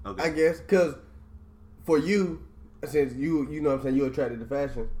 Okay. I guess because for you, since you know what I'm saying, you're attracted to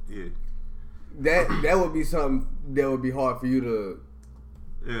fashion. Yeah. That would be something that would be hard for you to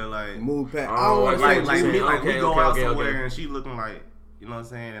Yeah, like move past. Oh, I don't want to say like saying. me, like we Okay, go okay, out okay, somewhere okay. and she looking like, you know what I'm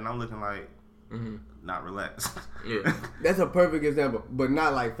saying, and I'm looking like not relaxed. Yeah. That's a perfect example, but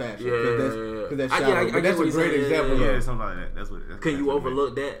not like fashion. Yeah. Because that's I get- shallow. I But get that's what a you're great saying, example. yeah, Of. something like that. That's what. Can you that's what I meant.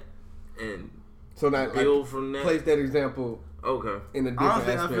 overlook that and So not build like, from that? place that example Okay. in a different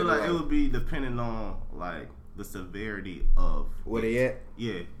Honestly, I aspect. feel like of it life. would be depending on like the severity of Where they at?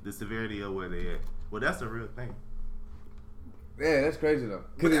 Yeah, the severity of where they at. Well, that's a real thing. Yeah, that's crazy though.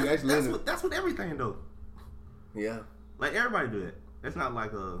 Because it's actually That's what everything though. yeah. Like everybody do it. It's not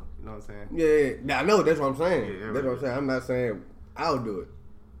like you know what I'm saying? Yeah, yeah. I know. That's what I'm saying. Yeah, that's what I'm saying. I'm not saying I'll do it.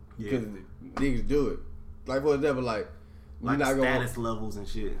 Yeah. Because niggas do it. Like, for example, like Like you're not status levels and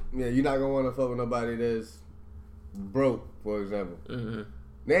shit. you're not gonna want to fuck with nobody that's broke, for example. Mm-hmm.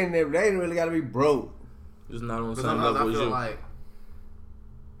 They ain't really got to be broke. It's not on the But same sometimes level I as feel you. like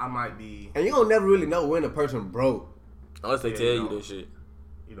I might be, And you don't never really know when a person broke. Unless they Yeah, tell you you know. this shit.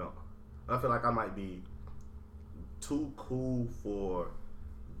 you know, I feel like I might be too cool for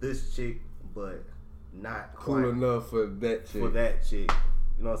this chick, but not Cool quite enough for that shit. for that chick.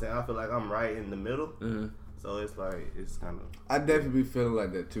 You know what I'm saying? I feel like I'm right in the middle. Mm-hmm. So it's like, it's kind of, I definitely be feeling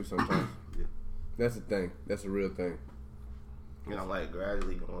like that too sometimes. yeah. That's the thing. That's a real thing. You know, like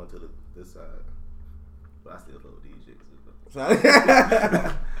gradually going to this side. But I still fuck with these chicks. So how,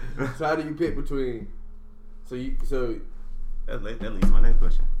 so how do you pick between? So That leads to my next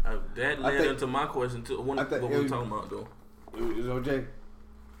question. That I led think- into my question too. What I think we it were was- talking about though. is OJ?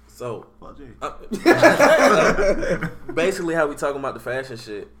 So Fuck Jay. basically, how we talking about the fashion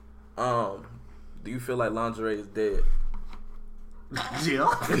shit. Do you feel like lingerie is dead? Yeah.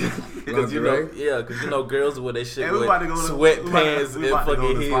 Because you know, girls with their shit with Everybody go to sweatpants we and about to go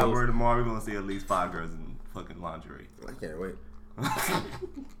fucking to heels. Spotberg tomorrow. We're gonna see at least 5 girls in fucking lingerie. I can't wait.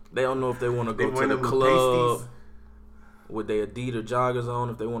 They don't know if they want to They go to wearing the them little club pasties. with their Adidas joggers on,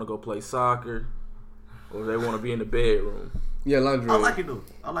 if they want to go play soccer, or if they want to be in the bedroom. Yeah, lingerie. I like it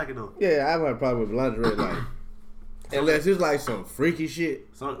though. Yeah, I have a problem with lingerie. Like, unless it's like some freaky shit.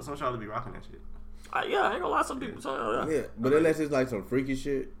 Some Charlotte be rocking that shit. Yeah, I ain't gonna lie. Some people say, Yeah, but unless it's like some freaky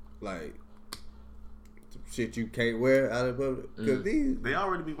shit, like some shit you can't wear out in public. Cause these, They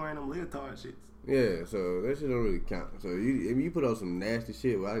already be wearing them leotard shits. yeah, so that shit don't really count. So if you put on some nasty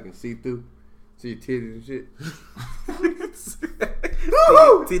shit where I can see through, see your titties and shit.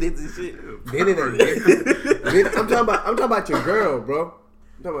 titties and shit. Then it ain't. Then I'm talking about your girl, bro.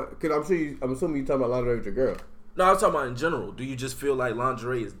 Cause I'm assuming you talking about lingerie with your girl. No, I'm talking about in general. Do you just feel like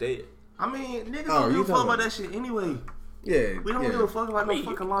lingerie is dead? I mean, niggas Oh, don't you give a fuck talking about about- that shit anyway. Yeah, We don't yeah. give a fuck about no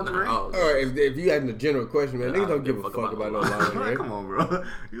fucking lingerie. No, Or if you asking a general question, man, Nah, niggas don't give a fuck about no lingerie. Come on, bro.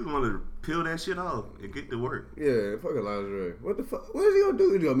 You want to peel that shit off and get to work. Yeah, fucking lingerie. What the fuck? What is he gonna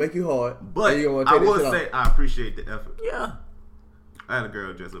do? He's gonna make you hard. But and you gonna I take that will shit say off. I appreciate the effort. yeah. I had a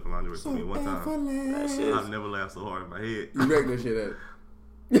girl dress up in lingerie for me one time. That shit I've never laughed so hard in my head. You wreck that shit at.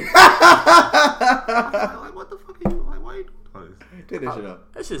 Like, what the fuck are you? Like, why you doing all this? Take that shit off.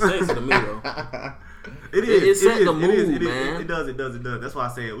 That shit sexy to me though. It is. It set is, the it is, mood, it is, man. It does. That's why I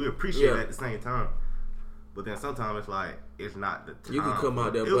say we appreciate Yeah. it at the same time. But then sometimes it's like it's not the time. You can come for out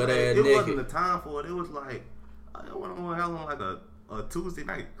it. there It was- butt-ass It wasn't naked. the time for it. It was like I went on like a Tuesday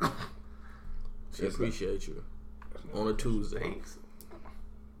night. She appreciate you on a Tuesday. Thanks.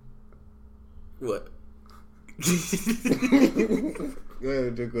 What? Go ahead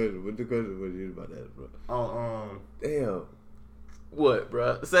with your question. What's the question? What you about that, bro? Oh, Damn. What,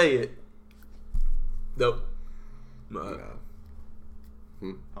 bruh? Say it. Nope. No.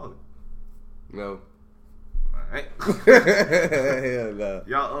 hold it. No. Alright. Hell no.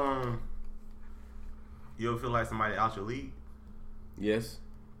 Y'all, you ever feel like somebody out your league? Yes.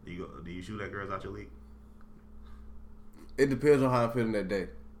 Do you shoot at girls out your league? It depends on how I'm feeling that day.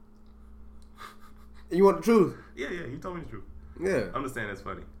 You want the truth? Yeah, you told me the truth. Yeah. I'm just saying that's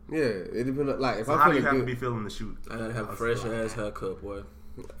funny. Yeah. It depends on, like, if So I'm how do you feeling have good. to be feeling the shoot? I gotta have a fresh ass haircut, boy.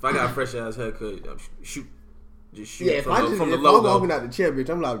 If I got a fresh ass haircut, I'm shoot. Just shoot Yeah, if from, I the, just from the if I'm logo. walking out the chair, bitch,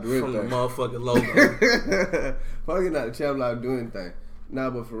 I'm not doing From the anything. motherfucking logo. If I'm getting out the chair, I'm not doing anything. Nah,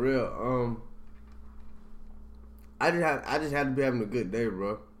 but for real, I just had to be having a good day,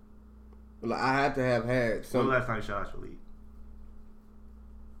 bro. Like I had to have had When the some. last time you shot out your league?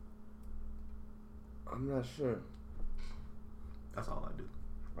 I'm not sure. That's all I do.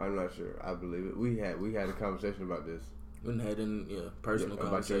 I'm not sure. I believe it. We had a conversation about this. We had personal about your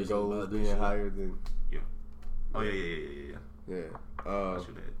conversations goals about being this shit. higher than. Oh yeah. Yeah. I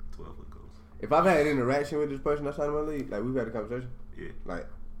shoot at 12-foot goals. If I've had interaction with this person outside of my league, like we've had a conversation, Yeah. like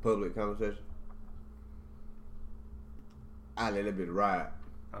public conversation, I let it be ride.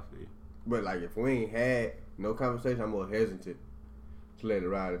 I feel you. But like if we ain't had no conversation, I'm more hesitant to let it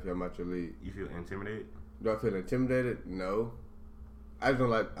ride if I'm out your league. You feel intimidated? Do I feel intimidated? No. I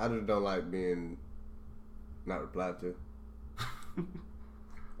just don't like being not replied to.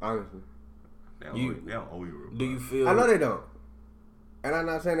 Honestly. They don't owe you a reply. Do you feel? I know they don't. And I'm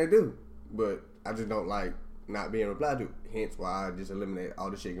not saying they do. But I just don't like not being replied to. Hence why I just eliminate all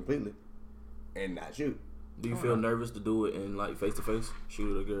the shit completely and not shoot. Do you feel nervous to do it in like face to face?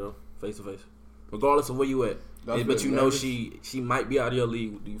 Shoot at a girl face to face, regardless of where you at. But you know she might be out of your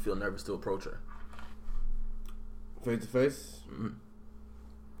league. Do you feel nervous to approach her? Face to face?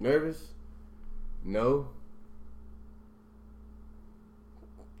 Nervous? No.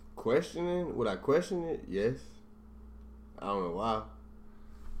 Questioning? Would I question it? Yes. I don't know why.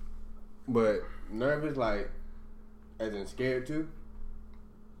 But nervous, like, as in scared too,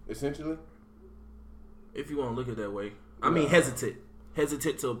 essentially. If you want to look at it that way. I mean, hesitant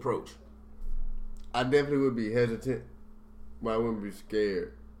to approach. I definitely would be hesitant, but I wouldn't be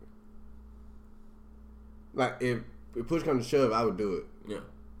scared. Like, if push comes to shove, I would do it. Yeah.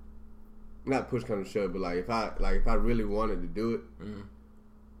 Not push comes to shove, but like if I really wanted to do it,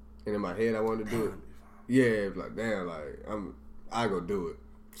 and in my head I wanted to do it, yeah, it's like damn, like I go do it.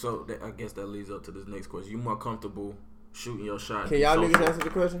 So I guess that leads up to this next question. You more comfortable shooting your shot? Can y'all niggas answer the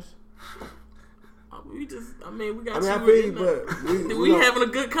questions? We got. I feel you, but we having a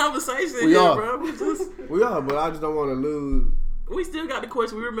good conversation we here, are. bro. We are, but I just don't want to lose. We still got the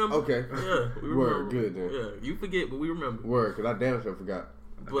question. We remember. Okay. Yeah, we remember. Word, good then. Yeah, you forget, but we remember. Word, because I damn sure forgot.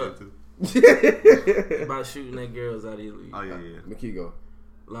 But about shooting at girls out of your league. Oh yeah. Makigo.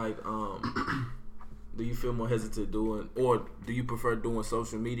 Like, do you feel more hesitant doing, or do you prefer doing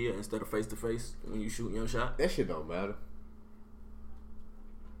social media instead of face to face when you shooting your shot? That shit don't matter.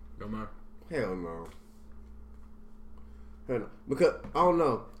 Don't matter. Hell no. Because I don't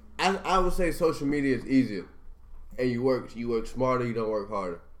know. I would say social media is easier, and you work smarter. You don't work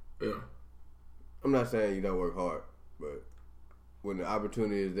harder. Yeah. I'm not saying you don't work hard, but when the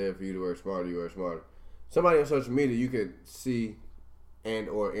opportunity is there for you to work smarter, you work smarter. Somebody on social media you can see and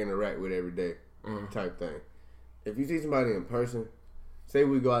or interact with every day, type thing. If you see somebody in person, say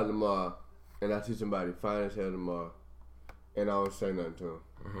we go out tomorrow, and I see somebody fine as hell tomorrow, and I don't say nothing to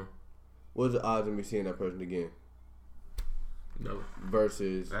him. What's the odds of me seeing that person again? No.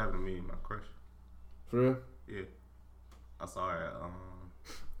 Versus That happened to me and my crush. for real? Yeah. I saw her at,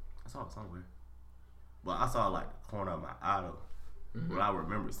 I saw it somewhere. But I saw like the corner of my eye though. But I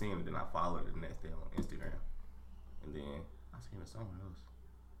remember seeing it, then I followed it the next day on Instagram. And then I seen it somewhere else.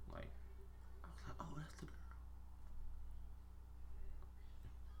 Like, I was like, oh, that's the girl.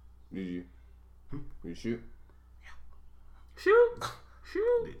 Did you? Did you shoot?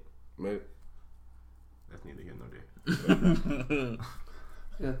 Shoot. Did. Made it? That's neither here nor there.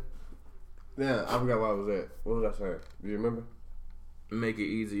 Yeah. Yeah, I forgot where I was at. What was I saying? Do you remember? Make it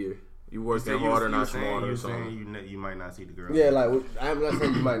easier. You working harder, not smarter. You or something. saying you might not see the girl. Yeah, like I'm not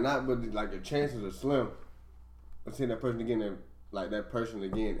saying you might not, but like your chances are slim of seeing that person again, and like that person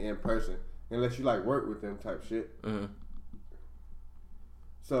again in person, unless you like work with them type shit.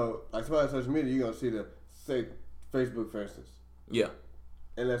 So like somebody on social media, you gonna see the say Facebook for instance. Yeah.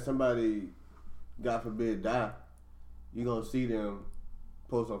 Unless somebody, God forbid, die, you gonna see them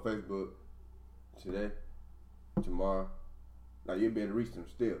post on Facebook today, tomorrow. Like you'll be able to reach them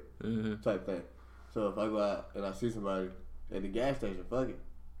still, type thing. So if I go out and I see somebody at the gas station, fuck it,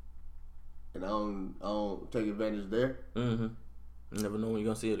 and I don't take advantage there. You never know when you're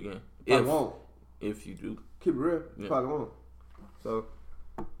gonna see it again. Probably won't. If you do. Keep it real. Yeah. Probably won't. So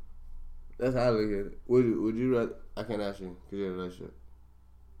that's how I look at it. Would you rather? I can't ask you because you're in a relationship.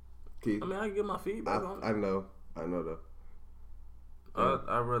 Keith, I mean, I can get my feedback on it. I know though.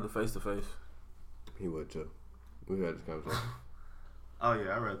 I'd rather face to face. He would too. We had this conversation. Oh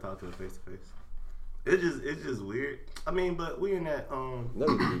yeah, I'd rather talk to her face to face. It's just weird. I mean, but we in that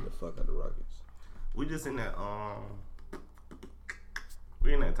Never beat the fuck out the Rockets. we just in that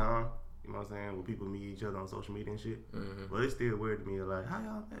we in that time, you know what I'm saying, where people meet each other on social media and shit. But it's still weird to me, like, how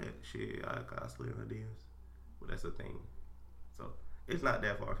y'all met? Shit, I slid in her DMs. But that's the thing. So it's not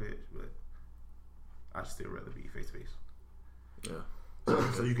that far fetched, but I'd still rather be face to face. Yeah.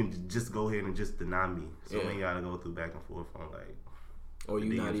 So you can just go ahead and just deny me. So Yeah. we ain't gotta go through back and forth on like Or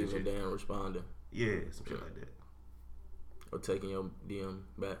you DMs not and even shit. damn responding. Yeah, some shit like that. Or taking your DM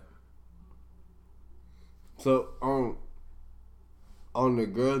back. So on the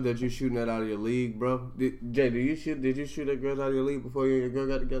girls that you shooting at out of your league, bro. Jay, did you shoot at girls out of your league before you and your girl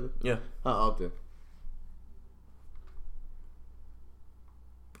got together? Yeah. How often?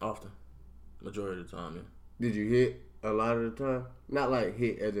 Often. Majority of the time, yeah. Did you hit a lot of the time? Not like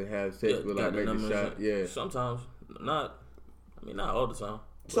hit as in have sex, but like got the make the numbers shot. and- Yeah. Sometimes. Not. I mean, not all the time.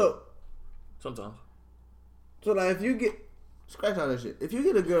 So Sometimes. like, if you get scratch all that shit. If you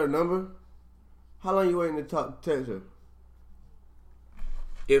get a girl number, how long you waiting to text her?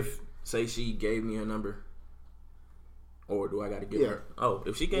 If, say, she gave me a number, or do I got to give her? Oh,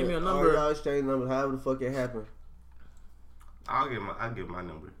 if she gave me a number. Or y'all exchange numbers, however the fuck it happened. I'll give my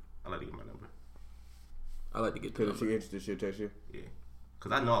number. I like to get my number. I like to get the Because if she number. interested, she'll text you. Yeah.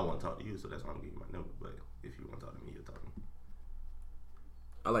 Because I know I want to talk to you, so that's why I'm giving you my number. But if you want to talk to me, you'll talk to me.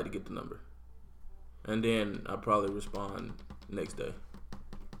 I like to get the number. And then I probably respond next day.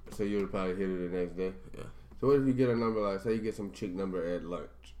 So you'll probably hit her the next day. Yeah. So what if you get a number, like, say you get some chick number at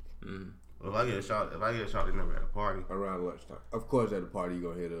lunch, Well, if I get a shot number at a party, around lunchtime. Of course, at the party you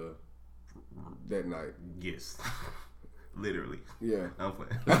gonna hit her that night. yes. Literally. Yeah. I'm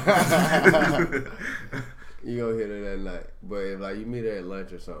playing. You gonna hit her that night. But if, like, you meet her at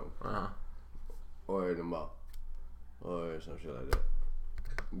lunch or something, or in the mall, or some shit like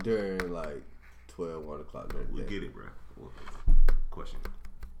that, during, like, 12, 1 o'clock during the We day. get it, bro. Well, question.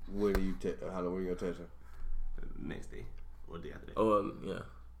 When do you how long when you gonna text her? Next day or day after that. Oh, yeah.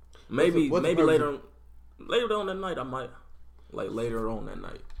 Maybe what's the maybe purpose? later on that night I might. Like later on that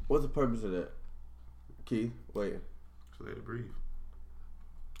night. What's the purpose of that? Keith, wait. So let it breathe.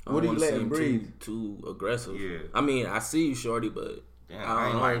 I What don't do you wanna let seem him breathe? Too aggressive. Yeah. I mean, I see you, shorty, but Damn, I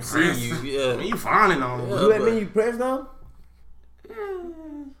ain't don't like see pressed. you. I mean, Yeah. you fawning on me. Yeah. You let but- me press though?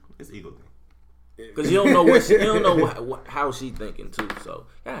 It's ego thing. Cause you don't know what you don't know how she thinking too. So,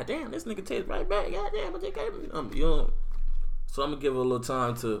 god damn, this nigga text right back. God damn, I just gave me you know. So I'm gonna give her a little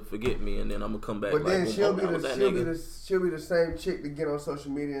time to forget me, and then I'm gonna come back. But like, then boom, she'll boom, be that was that she'll nigga. be the same chick to get on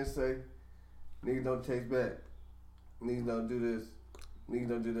social media and say, niggas don't text back. Niggas don't do this. Niggas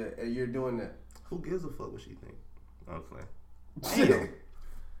don't do that. And you're doing that. Who gives a fuck what she think? I'm playing. Damn.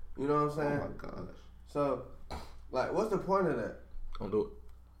 You know what I'm Oh saying? my gosh. So, like, what's the point of that? Don't do it.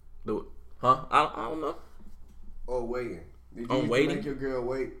 Do it. Huh? I don't know. Or waiting? Did you On used to waiting? make your girl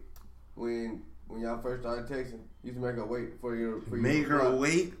wait when y'all first started texting? You used to make her wait for your Make her reply?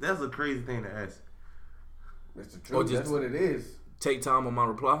 wait? That's a crazy thing to ask. That's the Or truth. just- That's what it is. Take time on my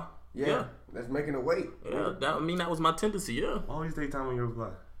reply. Yeah. That's making her wait. Yeah. That was my tendency. Yeah. Always take time on your reply.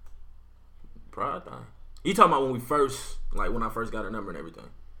 Pride thing. You talking about when we first, like when I first got her number and everything?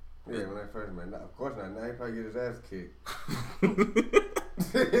 Yeah, when I first met. Nah, of course not. Now he probably get his ass kicked.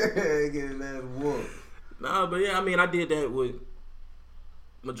 Get his ass whooped. Nah, but yeah, I mean, I did that with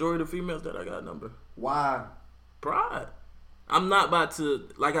majority of the females that I got a number. Why? Pride. I'm not about to,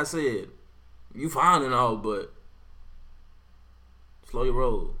 like I said, you fine and all, but slow your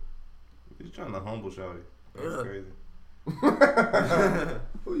roll. You're trying to humble Shawty. That's Yeah. crazy.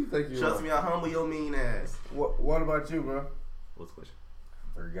 Who you think you Trust are? me, I humble your mean ass. What about you, bro? What's the question?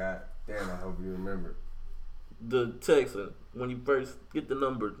 Forgot. Damn, I hope you remember. The text when you first get the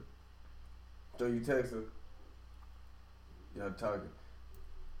number. So you text her. Y'all talking.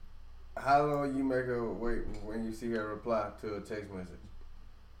 How long you make her wait when you see her reply to a text message?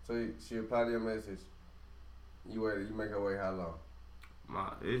 So she reply to your message. You wait. You make her wait how long?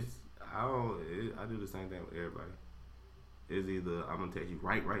 I do the same thing with everybody. It's either I'm gonna text you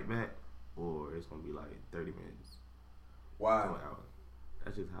right back, or it's gonna be like 30 minutes Why? to an hour.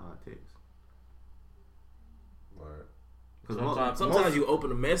 That's just how I text. Word. Sometimes you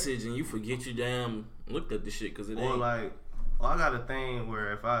open a message and you forget you damn looked at the shit because it Or ain't. like, I got a thing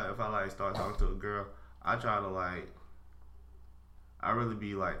where if I like start talking to a girl, I try to like, I really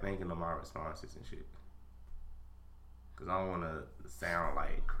be like thinking of my responses and shit, cause I don't want to sound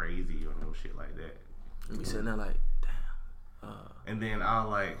like crazy or no shit like that. You be sitting there like, damn. And then I'll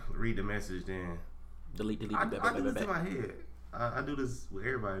like read the message. Then Delete. I do this in my head. I do this with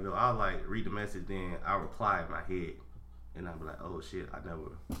everybody though. I'll like read the message, then I'll reply in my head, and I'll be like, oh shit, I never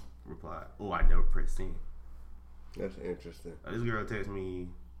replied. Oh, I never pressed send. That's interesting. This girl texted me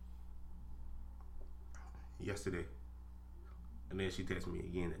yesterday, and then she texted me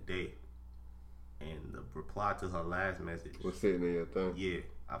again today, and the reply to her last message, Was sitting in your thing. yeah,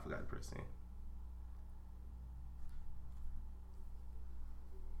 I forgot to press send.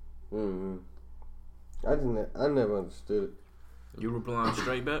 Mm-hmm. I never understood it. You replying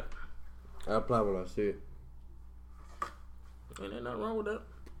straight back? I apply when I see it. Ain't there nothing wrong with that?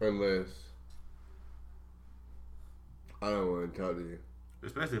 Unless I don't want to talk to you.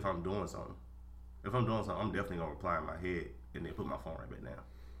 Especially if I'm doing something. If I'm doing something, I'm definitely gonna reply in my head and then put my phone right back down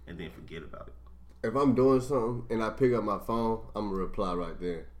and then forget about it. If I'm doing something and I pick up my phone, I'm going to reply right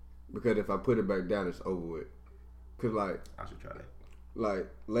then. Because if I put it back down, it's over with. Because, I should try that.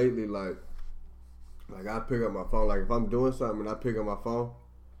 lately, I pick up my phone. Like, if I'm doing something and I pick up my phone,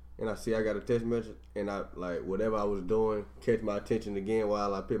 and I see I got a text message, and I like whatever I was doing catch my attention again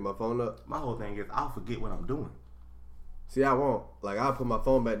while I pick my phone up. My whole thing is I'll forget what I'm doing. See, I won't. Like I'll put my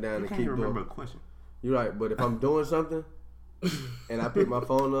phone back down You and can't keep even doing. remember a question. You're right, but if I'm doing something and I pick my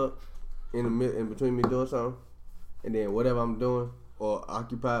phone up in between me doing something, and then whatever I'm doing or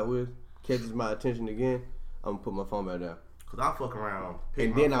occupied with catches my attention again, I'm gonna put my phone back down. Cause I'll fuck around, pick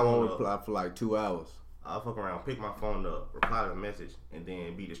And my then I phone won't up. reply for like 2 hours. I'll fuck around, pick my phone up, reply to the message, and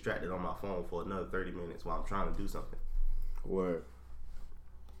then be distracted on my phone for another 30 minutes while I'm trying to do something. Word,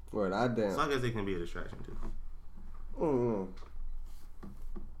 I damn. So I guess it can be a distraction too.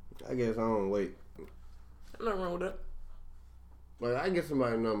 I guess I don't wait. Nothing wrong with that. Like I get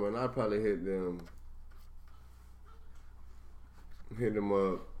somebody's number and I probably hit them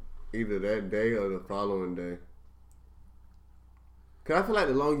up either that day or the following day. Cause I feel like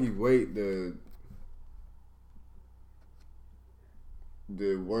the longer you wait, the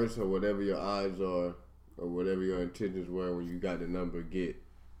worse or whatever your odds are or whatever your intentions were when you got the number get.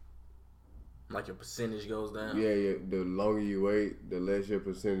 Like your percentage goes down. Yeah. The longer you wait, the less your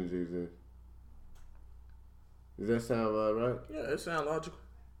percentages is. Does that sound about right? Yeah, it sounds logical.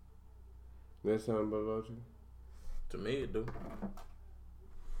 That sound about logical? To me, it do.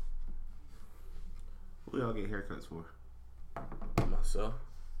 Who y'all get haircuts for? Myself.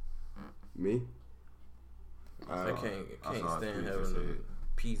 Me? I can't I saw a stand tweet that having said-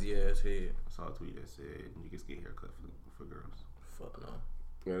 a peasy ass head. I saw a tweet that said you can get haircut for girls. Fuck no.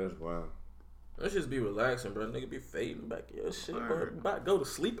 Yeah, that's wild. Let's just be relaxing, bro. Nigga be fading back in your shit, bro. Word. About to go to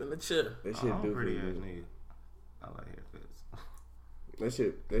sleep in the chair. That shit I'm do a pretty feel ass good. nigga. I like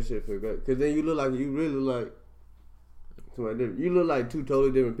haircuts. That shit feel good. Cause then you really look like somebody different. You look like two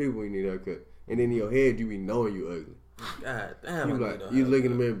totally different people when you need a haircut. And then in your head you be knowing you ugly. God damn. You I like need a you look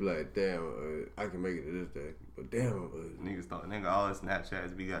in the haircut. mirror and be like, damn, I can make it to this day. But damn, I'm ugly. Nigga, all the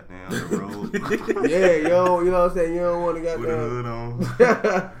Snapchats be goddamn the road Yeah, yo, you know what I'm saying? You don't want to with the hood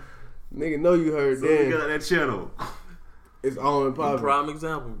goddamn on. nigga know you heard So you then. got that channel. It's on and A popping. prime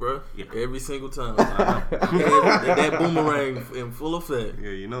example, bro. Yeah. Every single time. that boomerang in full effect.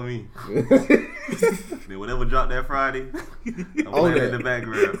 Yeah, you know me. Then whatever dropped that Friday, I'm playing it in the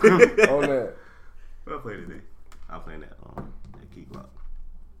background. On that. What I play today? I'm playing that Key Glock.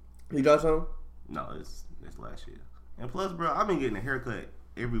 You got something? No, it's last year. And plus, bro, I've been getting a haircut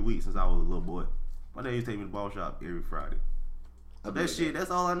every week since I was a little boy. My dad used to take me to the ball shop every Friday. So that shit,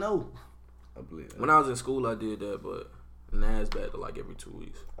 that's all I know. I believe that. When I was in school, I did that, but now it's back to like every 2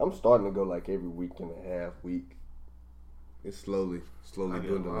 weeks. I'm starting to go like every week and a half week. It's slowly I get a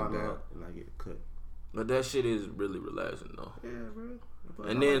dwindling line down. up and I get a cut. But that shit is really relaxing, though. Yeah, bro.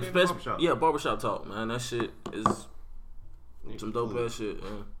 And then, especially, barbershop talk, man. That shit is Yeah, some dope cool. ass shit,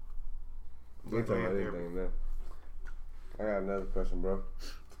 man. We talking about anything now. I got another question, bro.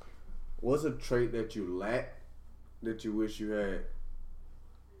 What's a trait that you lack that you wish you had?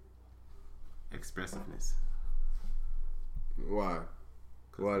 Expressiveness. Why?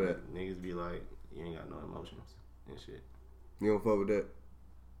 'Cause Why that? Niggas be like, you ain't got no emotions and shit. You don't fuck with that?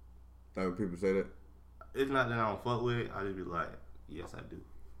 Like when people say that? It's not that I don't fuck with it. I just be like, yes, I do.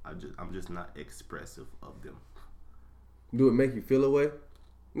 I'm just not expressive of them. Do it make you feel away?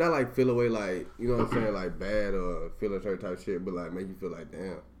 Not like feel away like, you know what I'm saying, like bad or feel a certain type of shit, but like make you feel like,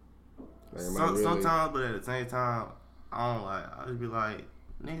 damn. Like, am I really- Sometimes, but at the same time, I don't like. I just be like,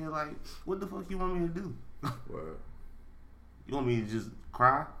 nigga, like, what the fuck you want me to do? Word. You want me to just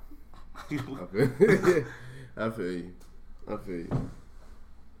cry? I feel I feel you. I feel you.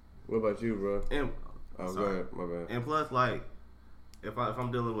 What about you, bro? And, Oh, go sorry. ahead. My bad. And plus, like, if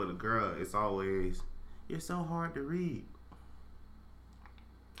I'm dealing with a girl, it's always, you're so hard to read.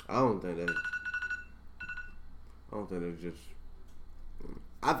 I don't think that's just.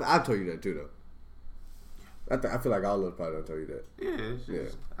 I told you that too, though. I feel like all of us probably don't tell you that. Yeah, it's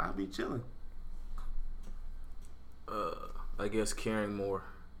just, I'll be chilling. I guess caring more,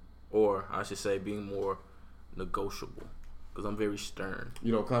 or I should say being more negotiable, because I'm very stern.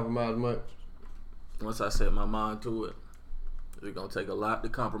 You don't compromise much. Once I set my mind to it, it's gonna take a lot to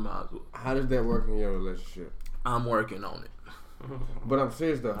compromise with. How does that work in your relationship? I'm working on it. But I'm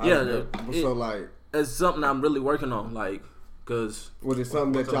serious though. How Yeah, does that- it- so like, It's something I'm really working on, like, cause was it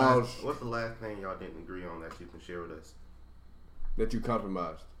something that y'all What's the last thing y'all didn't agree on that you can share with us? that you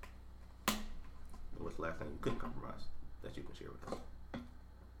compromised? What's the last thing you couldn't compromise that you can share with us?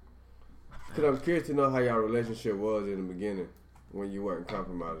 Cause I'm curious to know how y'all relationship was in the beginning when you weren't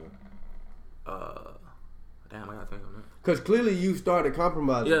compromising. damn, I gotta think on that. Cause clearly you started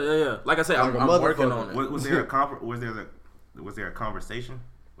compromising. Yeah. Like I said, Like a I'm working motherfucker. on it. Was there a conversation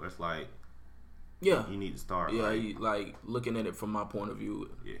where it's like, Yeah. You need to start. Yeah, like looking at it from my point of view,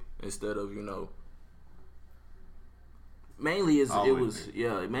 Yeah. instead of mainly it was started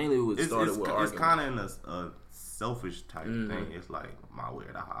with it's argument. kind of in a selfish type thing. It's like my way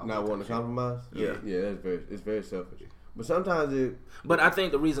or the highway. Not wanting to compromise. Yeah, it's very selfish. But sometimes But I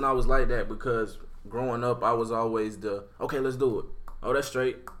think the reason I was like that because growing up I was always okay, let's do it. Oh, that's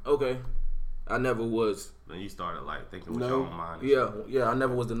straight. Okay, I never was. Then you started like thinking with your own mind. Yeah, I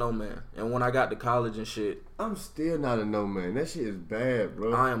never was the no man. And when I got to college and shit, I'm still not a no man. That shit is bad,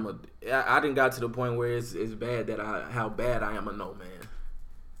 bro. I didn't got to the point where it's bad that how bad I am a no man.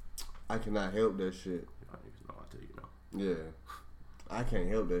 I cannot help that shit. I tell you. Yeah, I can't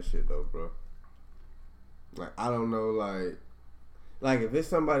help that shit though, bro. Like I don't know, like if it's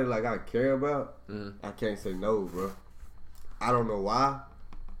somebody like I care about, I can't say no, bro. I don't know why.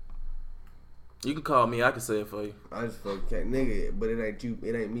 You can call me. I can say it for you. I just fucking can't, nigga. But it ain't you.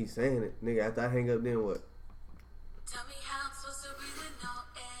 It ain't me saying it, nigga. After I hang up, then what? Tell me how I'm supposed to breathe with no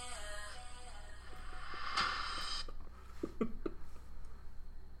air.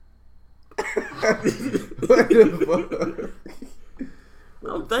 What the fuck?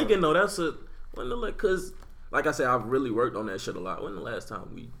 I'm thinking though, cause like I said, I've really worked on that shit a lot. When the last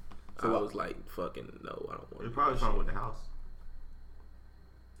time I was like, fucking no, I don't want. It's probably something with the house.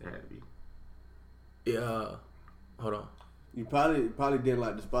 It had to be. Yeah, hold on. You probably didn't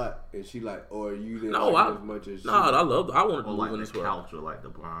like the spot, and she like, or you didn't No, like it as much as. I wanted to Or move like in the this way. couch, or like the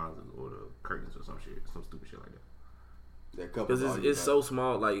blinds, or the curtains, or some stupid shit like that. That couple. Because it's so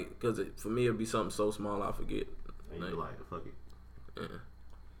small, like, for me it'd be something so small I forget. And you be like, fuck it.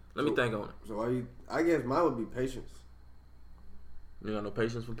 Let me think on it. So why you? I guess mine would be patience. You got no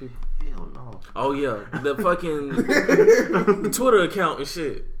patience for people? Hell no. Oh yeah, the fucking Twitter account and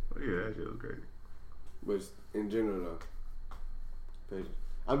shit. Yeah, that shit was crazy. But in general though, patience.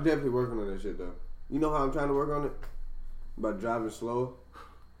 I'm definitely working on that shit though. You know how I'm trying to work on it? By driving slower.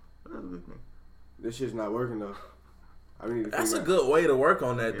 That's a good thing. This shit's not working though. I need to. That's a figure good way to work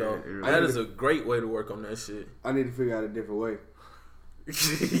on that though. it really That is. is a great way to work on that shit. I need to figure out a different way.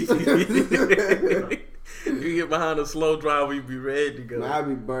 You get behind a slow driver, you be ready to go. Man, I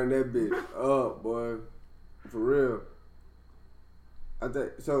be burning that bitch up, boy. For real. I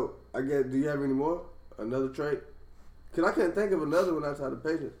think so. I guess. Do you have any more? Another trait? Cause I can't think of another one outside of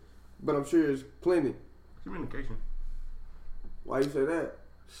patience, but I'm sure there's plenty. Communication. Why you say that?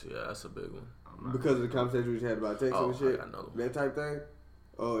 Yeah, that's a big one. Because of the conversation we just had about texting Oh, and shit. I got another one. That type thing.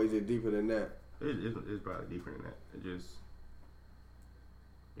 Or is it deeper than that? It's probably deeper than that. It just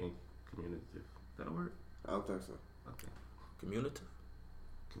being communicative. Is that a word? I don't think so. Okay. Communicative?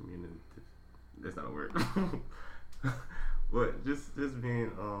 Communicative. That's not a word. But just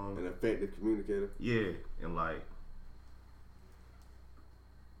being An effective communicator. yeah, and like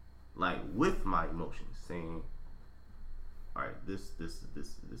with my emotions, saying, all right, this and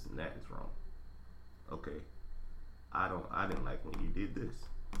that is wrong. Okay, I didn't like when you did this.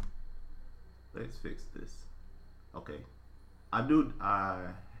 Let's fix this. Okay, I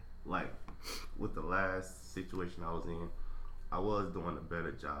like with the last situation I was in, I was doing a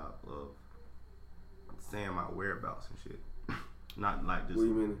better job of saying my whereabouts and shit. Not like just. What do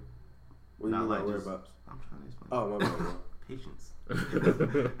you mean? What do you Not mean like by just- whereabouts? I'm trying to explain. Oh, my bad. Patience.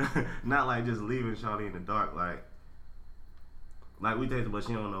 Not like just leaving Shawty in the dark. Like we texted, but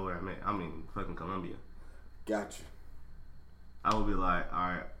she don't know where I'm at. I mean, fucking Colombia. Gotcha. I would be like, all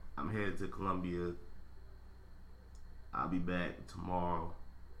right, I'm headed to Colombia. I'll be back tomorrow.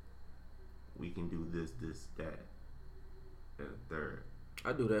 We can do this, that, and the third.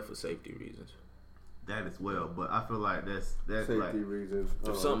 I do that for safety reasons. That as well, but I feel like that's Safety like. reasons.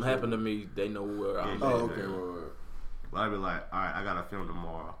 If something happened to me, they know where I'm Yeah. at. Oh, okay. Well. I'd be like, all right, I gotta film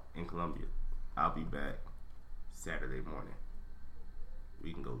tomorrow in Colombia. I'll be back Saturday morning.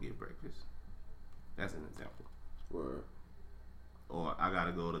 We can go get breakfast. That's an example. Word. Or I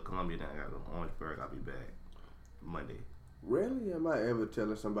gotta go to Colombia, then I gotta go to Orangeburg. I'll be back Monday. Rarely am I ever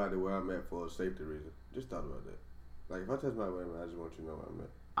telling somebody where I'm at for a safety reason. Just thought about that. Like if I tell somebody where I'm at, I just want you to know where I'm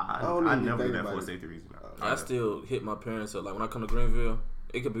at. don't I even never do think that for about a it. safety reason. I still hit my parents up. Like when I come to Greenville,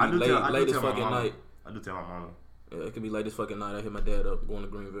 it could be I do late tell as my fucking mama. night. I do tell my mama. Yeah, it could be late as fucking night. I hit my dad up going to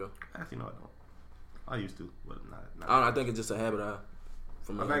Greenville. Actually, no, I don't. I used to, but not. I think it's just a habit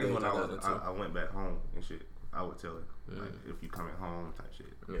from I my think age when I I got was, into. I went back home and shit. I would tell her like if you coming home type shit.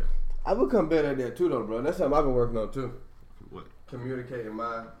 Yeah. I become better at that too, though, bro. That's something I've been working on too. What? Communicating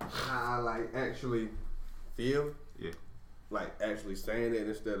how I like actually feel. Yeah. Like actually saying it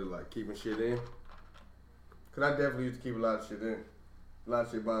instead of like keeping shit in. Cause I definitely used to keep a lot of shit in, a lot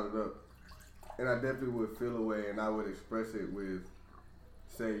of shit bottled up, and I definitely would feel away, and I would express it with,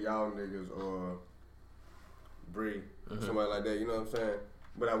 say y'all niggas or Bree, somebody like that. You know what I'm saying?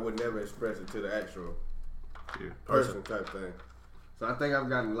 But I would never express it to the actual Yeah. person type thing. So I think I've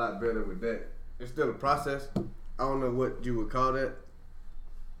gotten a lot better with that. It's still a process. I don't know what you would call that.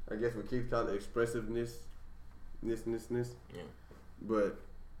 I guess what Keith called it expressiveness. Yeah. But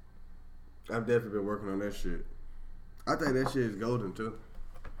I've definitely been working on that shit. I think that shit is golden too.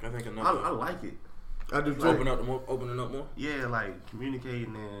 I think I another. like it. I do too. Opening up more. Yeah, like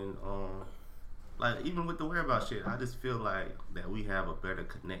communicating and like even with the whereabouts shit, I just feel like that we have a better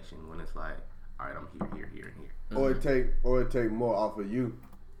connection when it's like, all right, I'm here, and here. Or it take more off of you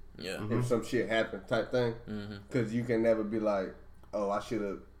Yeah. if some shit happen type thing. Because you can never be like, oh, I should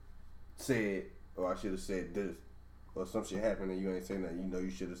have said, or I should have said this, or some shit happened and you ain't saying that. You know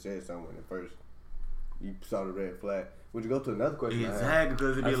you should have said something at first. You saw the red flag. Would you go to another question? Exactly,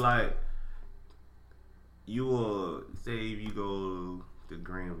 because it'd be like, you will say if you go to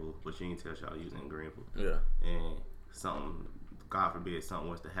Greenville, but you ain't tell y'all you was in Greenville, Yeah. and something, God forbid, something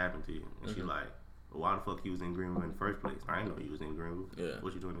was to happen to you, and she like, well, why the fuck you was in Greenville in the first place? I ain't know you was in Greenville. Yeah.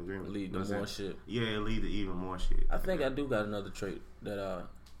 What you doing in Greenville? Lead to You know what more I'm saying? shit. Yeah, it lead to even more shit. I think I do got another trait that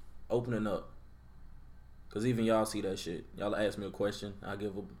opening up. Cause even y'all see that shit. Y'all ask me a question, I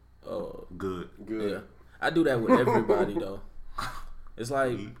give a Good. Good. yeah. I do that with everybody though. It's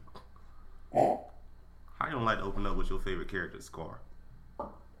like How you don't like to open up with your favorite character, Scar? cause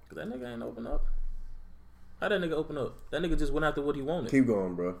that nigga ain't open up. How that nigga open up? That nigga just went after what he wanted. Keep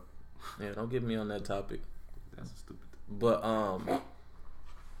going, bro. Yeah, don't get me on that topic. That's stupid. But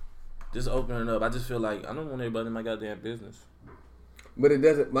just opening up, I just feel like I don't want everybody in my goddamn business. But it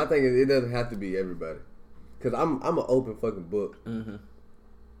doesn't. My thing is, it doesn't have to be everybody. Cause I'm an open fucking book. Mm-hmm.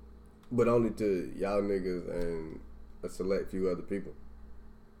 But only to y'all niggas and a select few other people.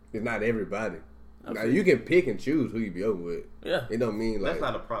 It's not everybody. Now, you can pick and choose who you be open with. Yeah. It don't mean like That's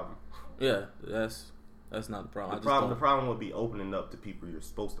not a problem. Yeah, that's not the problem. The problem would be opening up to people you're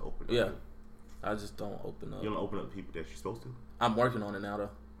supposed to open up Yeah. to. I just don't open up. You don't open up to people that you're supposed to? I'm working on it now though.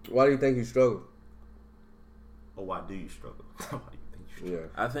 Why do you think you struggle? Or why do you struggle? Why do you think you struggle?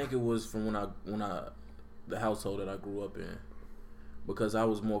 Yeah. I think it was from when I the household that I grew up in, because I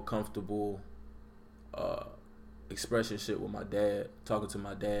was more comfortable expressing shit with my dad, talking to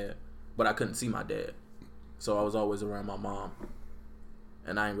my dad, but I couldn't see my dad, so I was always around my mom,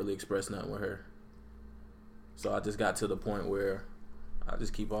 and I ain't really express nothing with her. So I just got to the point where I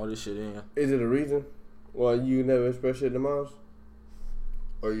just keep all this shit in. Is it a reason why you never express shit to moms?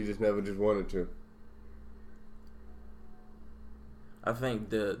 Or you just never just wanted to? I think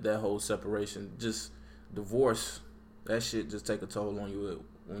that whole separation, just divorce, that shit just take a toll on you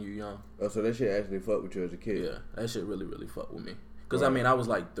when you're young. Oh, so that shit actually fucked with you as a kid? Yeah, that shit really, really fucked with me. Cause Right. I mean, I was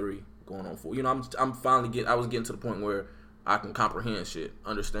like 3, going on 4. You know, I'm finally I was getting to the point where I can comprehend shit,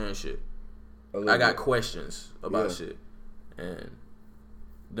 understand shit. A little I got bit. questions about Yeah. shit, and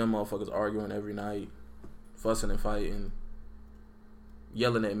them motherfuckers arguing every night, fussing and fighting,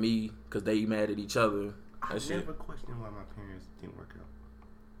 yelling at me because they mad at each other. I That shit. never questioned why my parents didn't work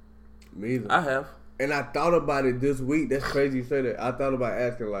out. Me either. I have. And I thought about it this week. That's crazy you say that. I thought about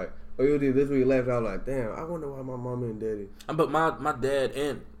asking like, oh, you did this week last. I was like, damn, I wonder why my mama and daddy. But my dad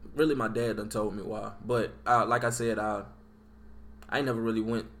and really my dad done told me why. But like I said, I ain't never really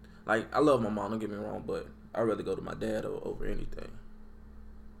went. Like I love my mom. Don't get me wrong, but I rather go to my dad over anything.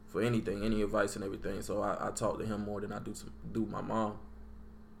 For anything, any advice and everything. So I talk to him more than I do my mom.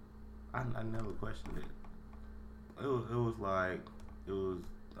 I never questioned it. It was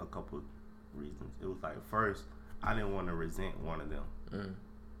a couple reasons. It was like, first, I didn't want to resent one of them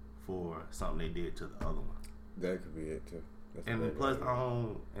for something they did to the other one. That could be it too. That's And another plus,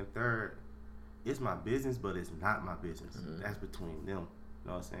 one. and third, it's my business, but it's not my business. That's between them. You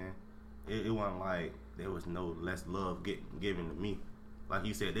know what I'm saying? It wasn't like there was no less love given to me. Like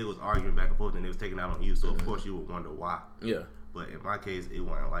you said, they was arguing back and forth, and they was taking out on you. So of course you would wonder why. Yeah. But in my case, it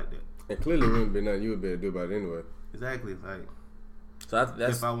wasn't like that. And clearly, there wouldn't be nothing you would be able to do about it anyway. Exactly. Like, So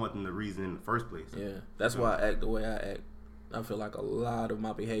that's if I wasn't the reason in the first place. yeah. That's why I act the way I act. I feel like a lot of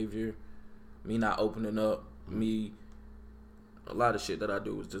my behavior, me not opening up, a lot of shit that I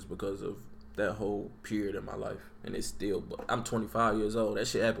do is just because of that whole period in my life. And it's still, but I'm 25 years old. That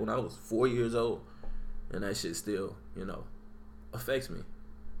shit happened when I was 4 years old, and that shit still, affects me.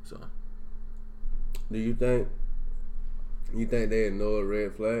 So Do you think they ignored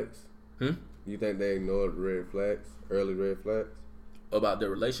red flags? You think they ignored red flags, early red flags? about their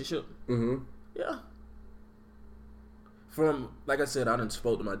relationship, Mm-hmm. yeah. From like I said, I didn't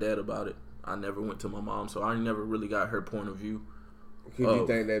spoke to my dad about it. I never went to my mom, so I never really got her point of view. Could you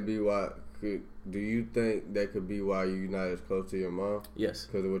think that be why? Do you think that could be why you're not as close to your mom? Yes,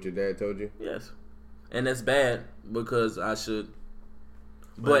 Because of what your dad told you? yes. and that's bad because I should.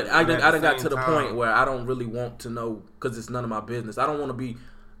 But But I at the done got same to the time- point where I don't really want to know because it's none of my business. I don't want to be.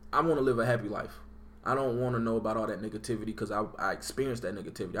 I want to live a happy life. I don't want to know about all that negativity because I experienced that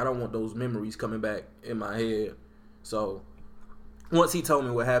negativity. I don't want those memories coming back in my head. So once he told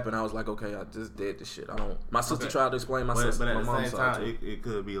me what happened, I was like, okay, I just did this shit. I don't. My sister Okay. tried to explain my But sister, at my the mom's same side time, too. it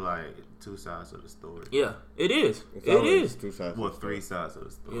could be like two sides of the story. Yeah, it is. It's It always is. two sides. Well, three sides of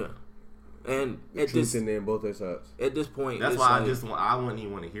the story. Yeah. And The at truth this in there, both their sides. at this point, That's it's why like, I wouldn't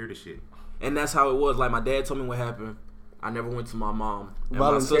even want to hear the shit. and that's how it was. Like my dad told me what happened. I never went to my mom. And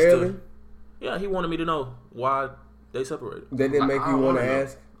my Voluntarily? sister, yeah, he wanted me to know why they separated. That didn't make I you don't want to wanna know.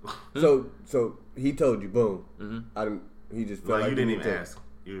 ask. So he told you, boom. Mm-hmm. I didn't. He just felt Like like you didn't he even told- ask.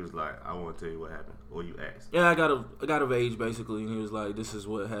 You was like, I want to tell you what happened, or you asked. Yeah, I got of age basically, and he was like, "This is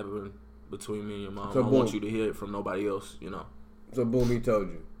what happened between me and your mom. So I want boom. you to hear it from nobody else." You know, So boom, he told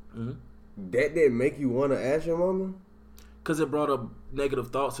you. Mhm. That didn't make you want to ask your mama. because it brought up negative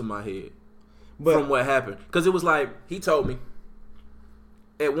thoughts in my head But from what happened. Because it was like he told me.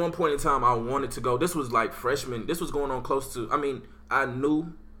 At one point in time, I wanted to go. This was like freshman. This was going on close to. I mean, I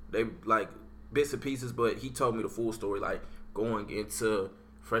knew they like bits and pieces, but he told me the full story, like going into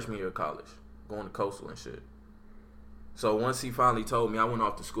freshman year of college, going to Coastal and shit. So once he finally told me, I went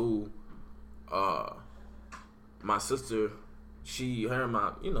off to school. My sister, her and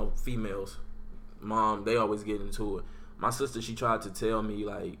my, females, mom, they always get into it. My sister, she tried to tell me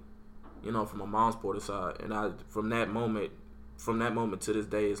like, from my mom's part of the side, and from that moment to this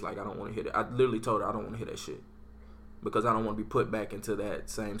day, it's like I don't want to hear that. I literally told her I don't want to hear that shit because I don't want to be put back into that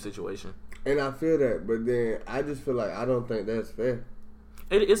same situation. and I feel that, but then I just feel like I don't think that's fair.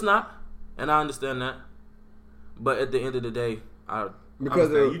 It's not, and I understand that. But at the end of the day, Because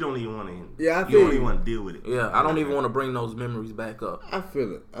you don't even want to. Yeah, I you feel don't you. even want to deal with it. I don't even want to bring those memories back up. I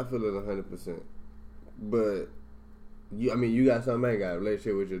feel it. I feel it 100%. But you got something. I ain't got a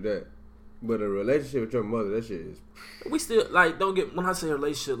relationship with your dad, but a relationship with your mother, that shit is. We still when I say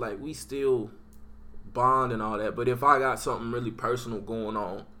relationship, like we still bond and all that. But if I got something really personal going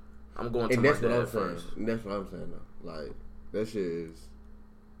on, I'm going to And my that's what dad I'm saying. first. And that's what I'm saying though. Like that shit is.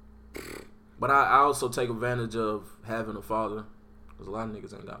 But I also take advantage of having a father because a lot of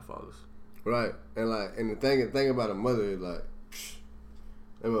niggas ain't got fathers. Right, and the thing about a mother is like,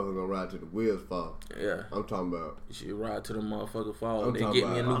 that motherfucker gonna ride to the wheels fall. Yeah. I'm talking about, You should ride to the motherfucker fall. I'm They talking get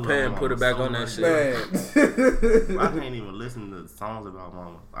me a about- new I pen, love put it mama back so on that much. shit. man. I can't even listen to songs about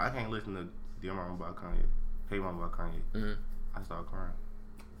mama. I can't listen to Dear Mama by Kanye, Hey Mama by Kanye. Mhm. I start crying.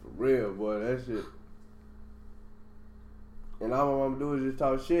 For real, boy, that shit. And all my mama do is just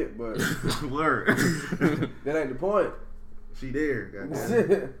talk shit, but Word. that ain't the point. She there.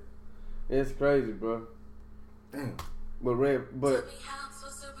 Goddamn. It's crazy, bro. Damn. But Tell me how I'm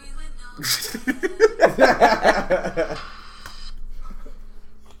supposed to really know.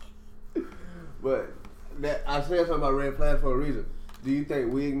 but that I said something about red flags for a reason. Do you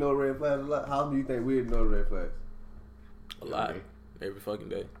think we ignore red flags a lot? How do you think we ignore red flags? A lot. Every fucking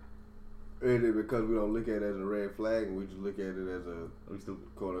day. Is it because we don't look at it as a red flag and we just look at it as a We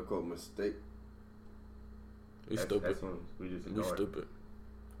stupid. quote unquote mistake? We stupid. That's when we just We ignore it. stupid.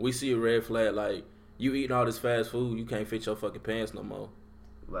 We see a red flag like you eating all this fast food, you can't fit your fucking pants no more.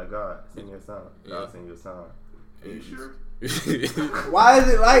 Like God, send your sign. Yeah. God, send your sign. Are you sure? Why is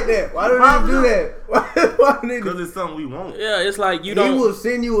it like that? Why do they do that? Why do they do Because it's something we want. Yeah, it's like you He don't will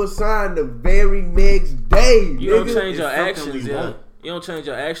send you a sign the very next day. you don't nigga. change your It's something actions. we Yeah, want. you don't change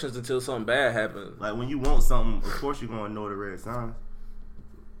your actions until something bad happens. Like when you want something, of course you're gonna know the red signs.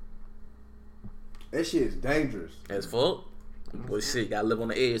 That shit is dangerous. As fuck. But shit, gotta live on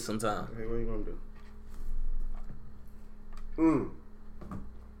the edge sometimes. Hey, what you gonna do?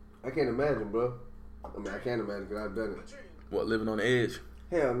 I can't imagine, bro. I mean, I can't imagine because I've done it. What, living on the edge?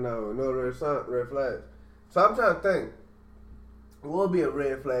 Hell no, no red flags. So I'm trying to think. What would be a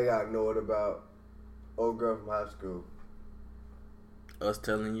red flag I ignored about old girl from high school? Us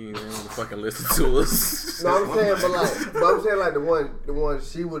telling you don't want to fucking listen to us. No, I'm saying, but I'm saying like the one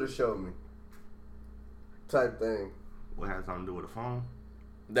she would have showed me. Type thing. What has something to do with the phone?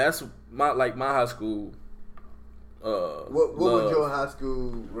 That's my high school. What love. would your high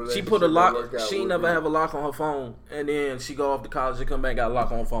school She relationship put a lock. work out She with never be? have a lock on her phone, and then she go off to college and come back and got a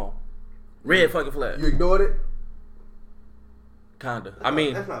lock on her phone. Red fucking flag. You ignored it? Kinda. I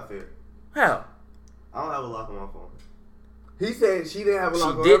mean, That's not fair. how? I don't have a lock on my phone. He said she didn't have a She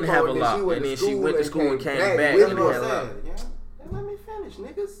lock on didn't her have phone, a lock, and then she went to school and came back with and her. had a That's what lock. I'm saying. Yeah. Let me finish,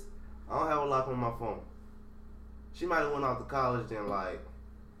 niggas. I don't have a lock on my phone. She might have went off to college and like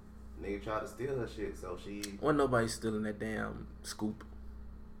nigga tried to steal her shit, so she Wasn't nobody stealing that damn scoop.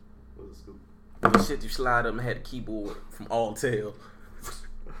 was a scoop. The shit you slide up and had the keyboard from Alltel.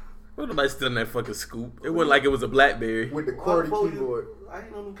 What nobody stealing that fucking scoop? It wasn't like it was a BlackBerry. With the QWERTY keyboard. I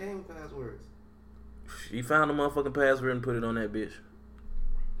ain't know them game passwords. He found the motherfucking password and put it on that bitch.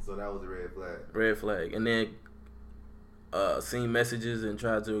 So that was a red flag. Red flag. And then seen messages and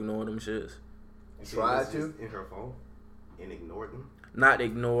tried to ignore them shits. Tried to? In her phone and ignored them. Not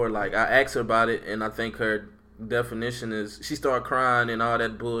ignore, like I asked her about it and I think her definition is she started crying and all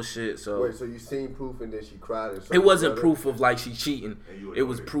that bullshit. So Wait, so you seen proof and then she cried? And it wasn't proof of like she cheating. And you It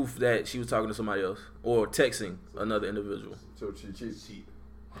was ignored it. proof that she was talking to somebody else or texting another individual. So she cheated. Cheat.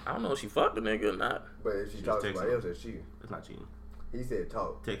 I don't know if she fucked the nigga or not. But if she She talked was to somebody texting. else, that's cheating. That's not cheating. He said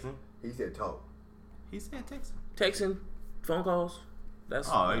talk. Texting. He said talk. He said texting. Texting, phone calls. That's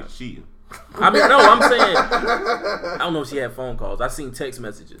Oh, he's cheating. I mean, no, I'm saying I don't know if she had phone calls. I seen text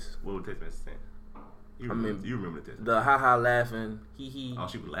messages. What would text message saying? You I remember, mean, you remember the text. The haha laughing, hee hee. Oh,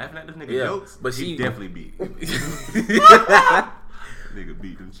 she was laughing at this nigga Yeah, jokes? but He she- definitely beat. Nigga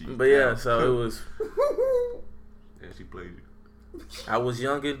beat them cheeks. But yeah, so it was. And she played you. I was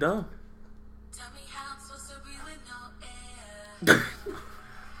young and dumb. Tell me how I'm supposed to really know it.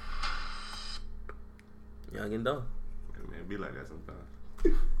 Young and dumb. Yeah, man, it be like that sometimes.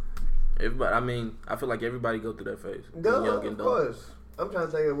 Everybody, I mean, I feel like everybody go through that phase. Being Duh, young and of dumb. course. I'm trying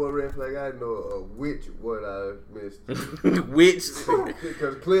to think of what red flag I know, which one I missed. Which?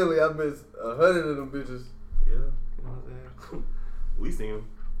 Because clearly I missed 100 of them bitches. Yeah, you know what I'm saying? We seen him.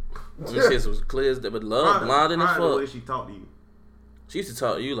 Them shits was clear as that, but love, blinding as The way fuck. she talked to you. She used to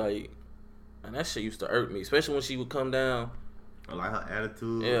talk to you like, and that shit used to irk me, especially when she would come down. Or like her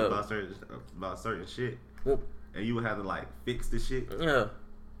attitude Yeah. about certain shit. Well, And you would have to like fix the shit. yeah,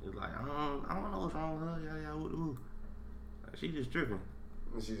 It's like, I don't know what's wrong with her. Yeah, woo. Like, she just tripping.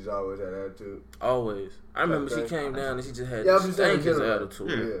 And she just always had attitude. always. I remember Okay. she came down and she just had Yeah, the I'm just saying in stankiest general. attitude.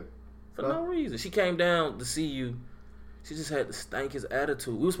 Yeah. For no reason. She came down to see you. She just had the stankiest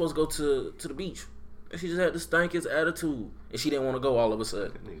attitude. We were supposed to go to the beach. And she just had the stankiest attitude. And she didn't want to go all of a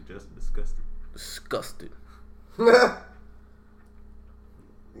sudden. That nigga just disgusted. Disgusted. Yeah.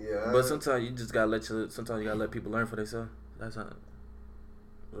 But sometimes you just gotta sometimes you gotta let people learn for themselves. That's not.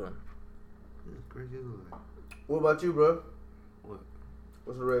 Yeah. It's crazy as well. What about you, bro? What?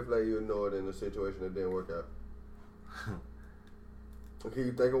 What's a red flag you ignored in a situation that didn't work out? Can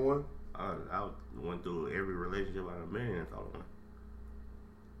you think of one? I went through every relationship I've been in and thought of one.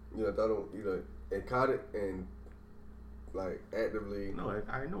 You know, and caught it and like actively. No,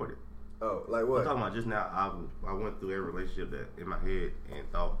 I ignored it. Oh, like I'm what? talking about just now. I went through every relationship that in my head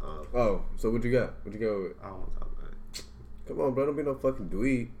and thought of. Oh, so what you got? What you got with? I don't want to talk about it. Come on, bro. Don't be no fucking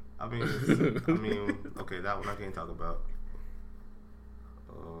dweeb. I mean, okay, that one I can't talk about.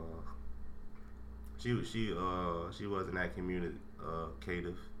 She wasn't that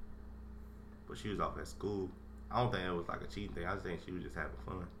communicative, but she was off at school. I don't think it was like a cheating thing. I just think she was just having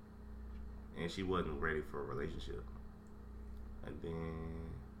fun, and she wasn't ready for a relationship. And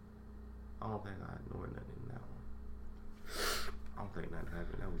then I don't think I ignored nothing in that one. I don't think nothing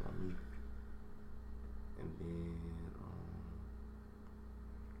happened. That was on me. And then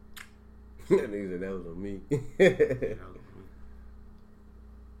That nigga said that was on me. yeah, that was on me.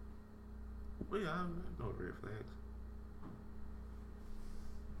 Well, yeah, I know red flags.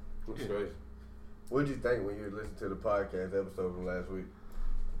 That's crazy. What did you think when you listened to the podcast episode from last week?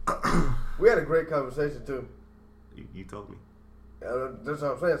 We had a great conversation too. You told me. That's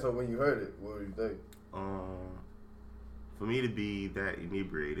what I'm saying. So when you heard it, what did you think? For me to be that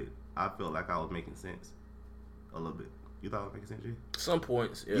inebriated, I felt like I was making sense a little bit. You thought I was making sense, G? Some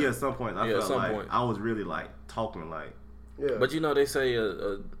points, yeah. Yeah, at some point I Yeah, felt some like point. I was really like talking like. Yeah. But you know they say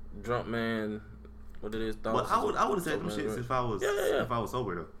a drunk man, what it is. But I would have said them shits if I was if I was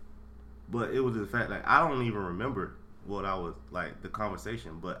sober though. But it was the fact like I don't even remember what I was like the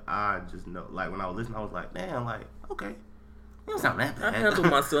conversation, but I just know like when I was listening, I was like, damn, like okay, it don't sound that bad. I handled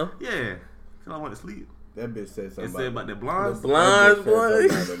myself. Yeah, till I went to sleep. that bitch said It something said about the blondes. The blondes, boy.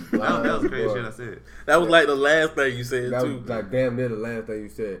 That was crazy shit I said. That was like the last thing you said That too. was like damn near the last thing you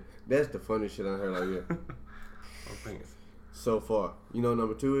said. That's the funniest shit I heard. Like yeah. I'm thinking. So far, you know what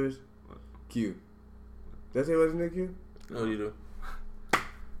number 2 is? Q. That's it, wasn't it, Q? No, you do.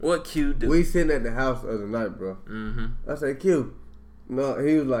 What Q do? We sitting at the house the other night, bro. Mm-hmm. I said, Q. No,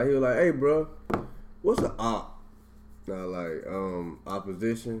 he was like, hey, bro, what's an op? Now, like,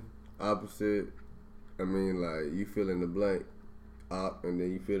 opposition, opposite. I mean, like, you fill in the blank, op, and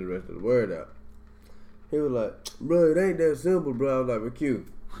then you fill the rest of the word out. He was like, bro, it ain't that simple, bro. I was like, but Q,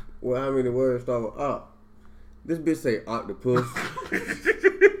 well, how many words start with op? This bitch say octopus.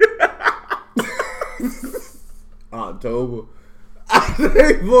 October. I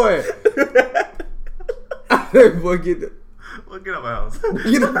say, boy, Boy, get the Well, get out my house.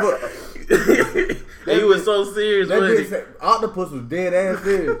 get the fuck. He was so serious, That wasn't bitch he? said, Octopus was dead ass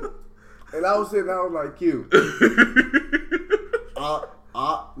serious. And I was sitting there, I was like, Q.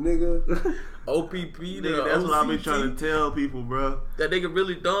 Nigga. OPP, Nigga, that's what I be trying to tell people, bro. That nigga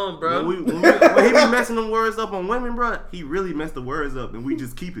really dumb, bro. When he be messing them words up on women, bro, he really messed the words up, and we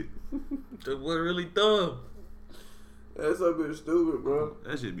just keep it. That boy really dumb. That's so bitch stupid, bro.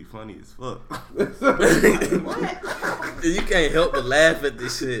 That shit be funny as fuck. You can't help but laugh at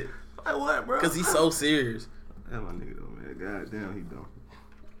this shit. Like what, bro? Because he's so serious. That's my nigga though, man. God damn, he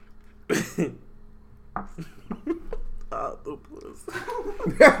dumb. Octopus.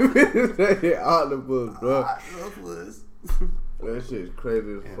 That bitch said Octopus, bro. Octopus. That shit's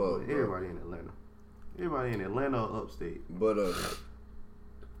crazy as Yeah, fuck, boy, bro. everybody in Atlanta. Everybody in Atlanta or upstate. But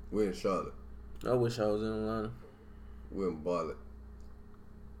we in Charlotte. I wish I was in Atlanta. We in Bartlett.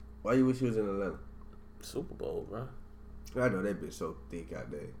 Why you wish you was in Atlanta? Super Bowl, bro. I know that bitch so thick out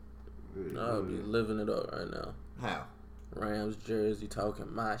there. I would be living it up right now. How? Rams jersey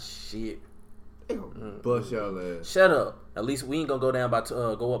talking my shit. They gonna bust y'all ass. Shut up. At least we ain't gonna go down by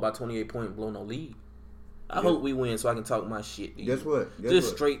go up by 28 points and blow no lead. I hope we win so I can talk my shit to you. Guess what?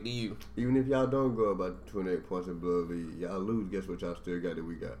 Just straight to you. Even if y'all don't go about 28 points and blow the lead, y'all lose. Guess what y'all still got that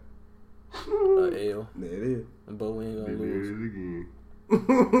we got? L. There it is. But we ain't gonna lose.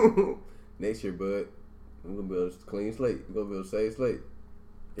 again. Next year, bud, we're gonna build a clean slate. We're gonna build a safe slate.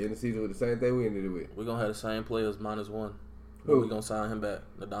 End the season with the same thing we ended it with. We're gonna have the same players -1. Who? We're gonna sign him back,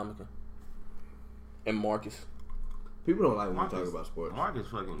 Ndamukong. And Marcus. People don't like when we Marcus- talk about sports. Marcus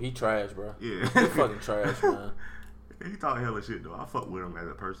fucking. He trash, bro. Yeah. He fucking trash, man. He talk hella shit though. I fuck with him as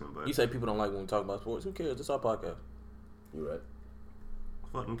a person, but You say people don't like when we talk about sports. Who cares? It's our podcast. You right.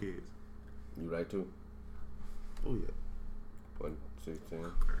 fuck them kids. You right too. Oh yeah.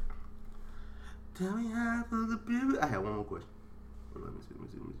 116. Tell me how for the baby. I have one more question. Let me see.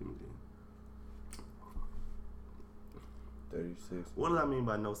 36. What does I mean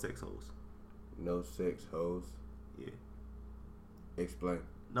by no sex hoes? No sex hoes. Yeah. Explain.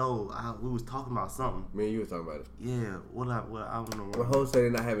 No, we was talking about something. Me and you was talking about it. Yeah. What I don't know. What hoes say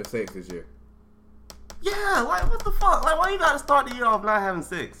they're not having sex this year? Yeah. Like what the fuck? Like why you gotta start the year off not having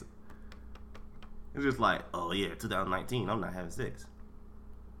sex? It's just like, oh yeah, 2019, I'm not having sex.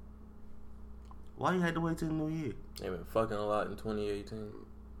 Why you had to wait till the new year? They been fucking a lot in 2018.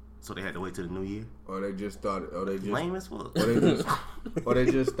 So they had to wait till the new year? Or they just started, or they just, Lame as fuck. or they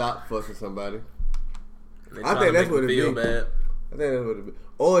just stopped fucking somebody. They I tryna think that's make what them it feel be. bad. I think that's what it be.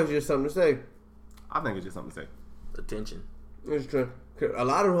 Or it's just something to say. I think it's just something to say. Attention. It's true. A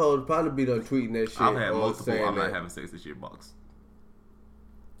lot of hoes probably be done tweeting that shit. I've had or multiple saying I'm not that. having sex this year box.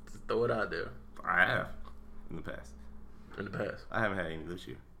 Just throw it out there. I have in the past. In the past. I haven't had any this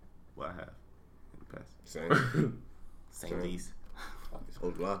year. Well, I have in the past. Same. Same these.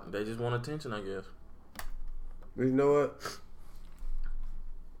 Hoes lie. They just want attention, I guess. But you know what?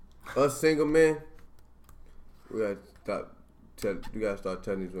 Us single men, we gotta start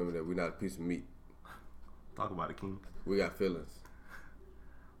telling these women that we're not a piece of meat. Talk about it, King. We got feelings.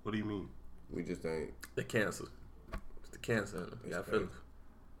 What do you mean? We just ain't. The cancer. It's the cancer in them. You got crazy. feelings.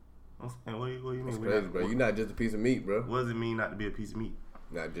 I'm saying, what do you mean? It's We're crazy, not- bro. You're not just a piece of meat, bro. What does it mean not to be a piece of meat?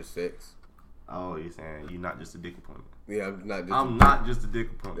 Not just sex. Oh, you're saying you're not just a dick appointment. Yeah, I'm not just. I'm not just a dick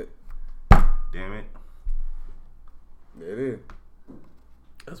appointment. Damn it. There it is.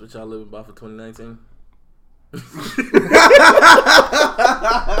 That's what y'all living by for 2019?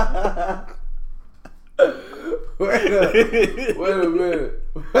 Wait a minute.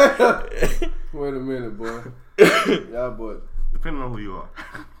 Wait a minute, boy. Y'all boy. Depending on who you are.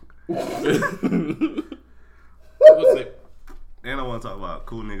 What's it? And I want to talk about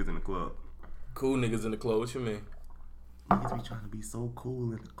cool niggas in the club. Cool niggas in the club. What you mean? Niggas be trying to be so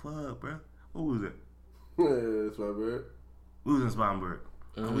cool in the club, bro. Who was it? Yeah, that's my bird. We was in Spartanburg.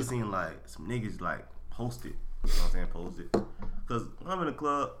 Mm-hmm. We seen like some niggas like posted. You know what I'm saying? Posted. Cause when I'm in the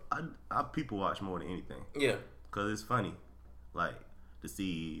club, I people watch more than anything. Yeah. Cause it's funny, like to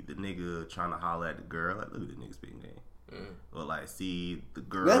see the nigga trying to holler at the girl. Like, look at the nigga speaking game. Or like see the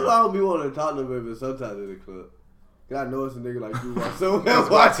girl. That's why I don't be wanting to talk to women sometimes in the club. Cause I know it's a nigga like you while someone else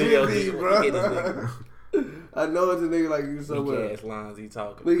watching me, bro. Get this nigga. I know it's a nigga like you Big somewhere. ass lines he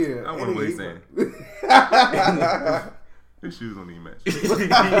talking. Look here. I wonder what he's saying. His shoes don't even match.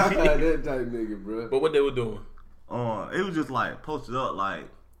 That type nigga, bro. But what they were doing? It was just like posted up, like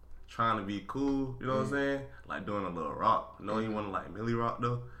trying to be cool. You know what I'm saying? Like doing a little rock. You know, you want to like Millie Rock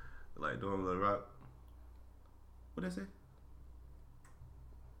though, like doing a little rock. What they say?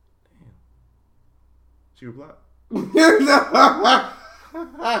 Damn. She replied.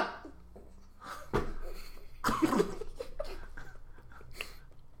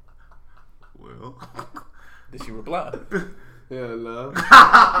 Well, Did she reply? Hell no.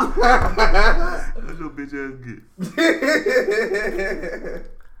 that little bitch ass get.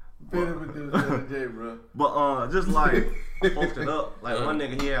 bro. But just like posted up, like one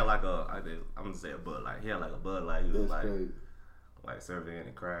nigga, he had like I'm gonna say a Bud Light. He had like a Bud Light. He was That's like crazy. serving in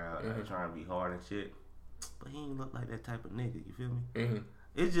the crowd, like, trying to be hard and shit. But he ain't look like that type of nigga. You feel me? Mm-hmm.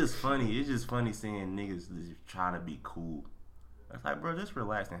 It's just funny. It's just funny seeing niggas just trying to be cool. It's like, bro, just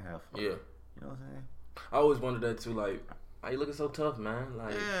relax and have fun. Yeah. You know what I'm saying? I always wondered that too. Like, why you looking so tough, man?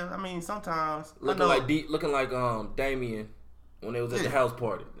 Like, Yeah, I mean, sometimes looking like Damien when they was at the house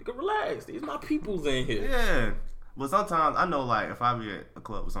party. Nigga, relax. These my peoples in here. Yeah, but sometimes I know, like, if I be at a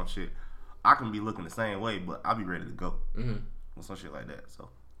club or some shit, I can be looking the same way, but I'll be ready to go Mm-hmm. or some shit like that. So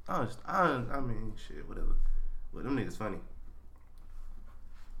I mean, shit, whatever. But them niggas funny.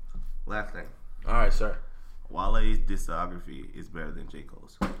 Last thing, All right, sir. Wale's discography is better than J.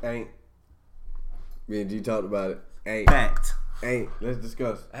 Cole's. Ain't. Me and G talked about it. Ain't. Fact. Ain't. Let's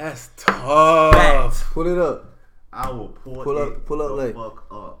discuss. That's tough. Fact. Pull it up. I will pull Pull it up the late. fuck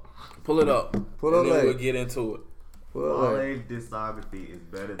up. Pull it up. Pull up and then late. we'll get into it. Pull it up. Wale's discography is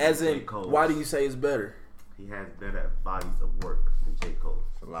better than As J. in, Cole's. why do you say it's better? He has better bodies of work than J. Cole.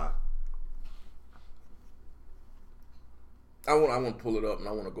 It's a lot. I want to pull it up and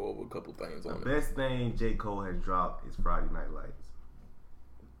I want to go over a couple things The on it. best thing J. Cole has dropped is Friday Night Lights.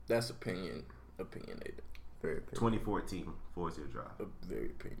 That's opinionated. Very opinion. 2014, 4-year drive. Very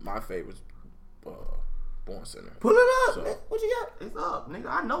opinion. My favorite's Born Center. Pull it up. So- man. What you got? It's up, nigga.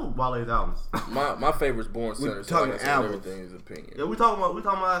 I know Wale's albums. My favorite's Born Center. We're So like I talking said, albums. everything is opinion. Yeah, we can talk.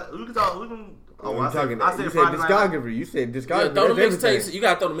 Oh, I said I said Friday Night. discography. You said discography. Yeah, throw the That's mixtapes. everything. You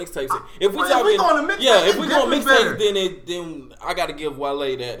gotta throw the mixtapes. If we Well, if talking, we going to mixtapes, yeah, if it's we going definitely mixtapes, then I gotta give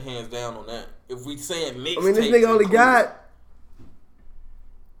Wale that hands down on that. If we saying mixtapes, I mean, this nigga only include- got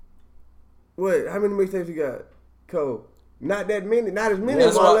what? How many mixtapes you got? Cole. Not that many. Not as many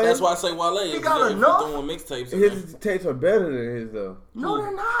That's as Wale. why. That's why I say Wale. He If got if we enough. throwing mixtapes. His tapes are better than his though. No,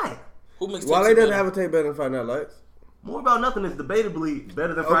 they're not. Who mixtapes? Wale are doesn't better? have a tape better than Friday Night Lights. More About Nothing is debatably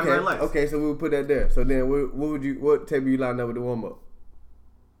better than Friday Night Lights. Okay, so we'll put that there. So then, what tape you line up with the warm up?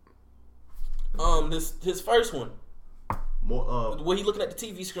 His first one. More. Where he looking at the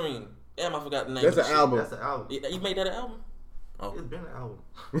TV screen. Damn, I forgot the name. That's of an the shit. album. That's the album. You made that an album? Oh, It's been an album.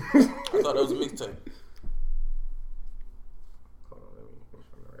 I thought that was a mixtape. Hold on, let me make sure I'm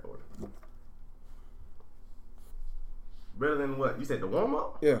in the right order. Better than what? You said the warm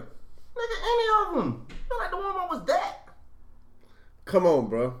up? Yeah. Nigga, any of them. You feel like the warm up was that? Come on,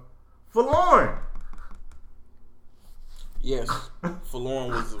 bro. Forlorn. Yes, Forlorn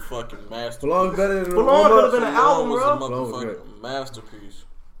was a fucking masterpiece. Forlorn's better than the Forlorn warm could've up. been an album, was bro. a Forlorn was motherfucking masterpiece.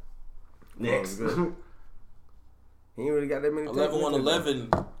 Next. good. He ain't really got that many.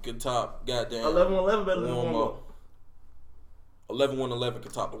 11-1-11 could top goddamn 11-11 better than warm warm up. 11-1-11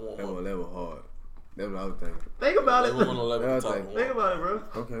 could top the warm That up. was hard. That's what I was thinking. Think about it. 11-1-11 could top the Think warm Think up. about it, bro.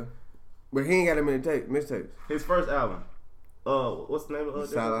 Okay. But he ain't got that many mixtapes. His first album. What's the name of it?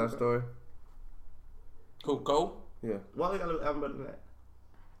 Sideline Story. Who, Cole? Yeah. Why they got an album better than that?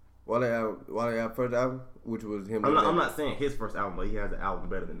 Wale first album, which was him. I'm not saying his first album, but he has an album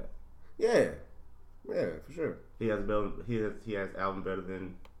better than that. Yeah. Yeah, for sure. He has album better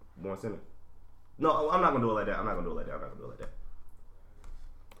than Born Center. No, I'm not gonna do it like that.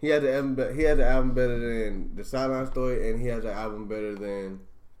 He has an album better than The Sideline Story, and he has an album better than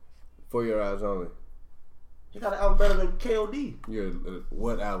For Your Eyes Only. He got an album better than KOD.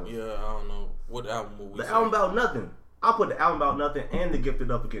 What album? Yeah, I don't know. What album will we The say? album About Nothing. I'll put the album About Nothing and The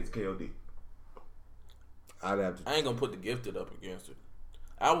Gifted up against KOD. I'd have to. I ain't gonna put The Gifted up against it.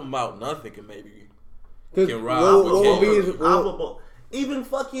 Album About Nothing can maybe... 'Cause Can ride what with would be Kendrick. his, I what, would both. Even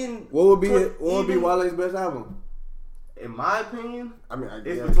fucking. what would be even- Wale's best album? In my opinion, I mean,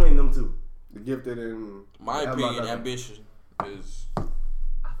 it's yeah, between them two. The Gifted and My Album opinion, About Nothing. Ambition is... I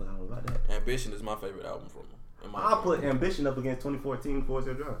forgot all about that. Ambition is my favorite album from him. in my I'll opinion. put Ambition up against 2014 Force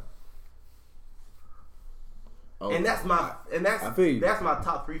Your Drive. oh, And that's I feel you. that's my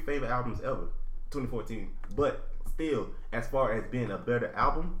top 3 favorite albums ever, 2014. But still, as far as being a better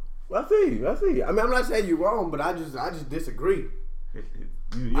album, I feel you. I mean, I'm not saying you're wrong, but I just disagree.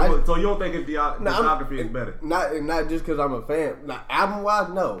 so you don't think his discography is better? Not just because I'm a fan. Now, album wise,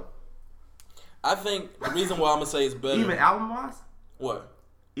 no. I think the reason why I'm gonna say it's better. Even album wise, What?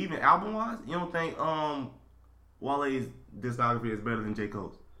 you don't think Wale's discography is better than J.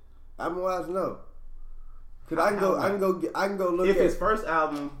 Cole's? Album wise, no. Cause I can go look If at his first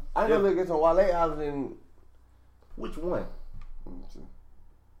album, I can go look at some Wale albums and which one?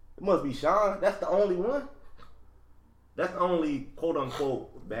 It must be Sean. That's the only one. That's the only quote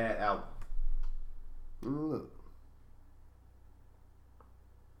unquote bad album. Look.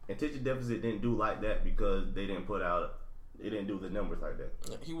 Attention Deficit didn't do like that because they didn't put out. They didn't do the numbers like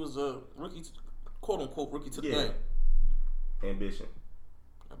that. He was a rookie, quote unquote rookie to the Yeah. game. Ambition.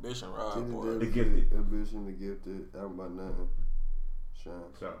 Ambition, right, boy. The Gifted. Ambition, The Gifted, Album by Nothing,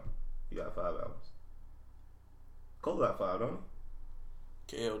 Shine. So, you got 5 albums. Cole got 5, don't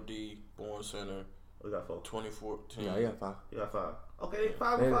KLD, Born Center, he? We got 4. 2014. Yeah, I got 5. You got 5. Okay,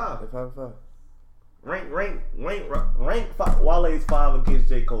 5 and 5. They 5 and 5. Rank Wale's 5 against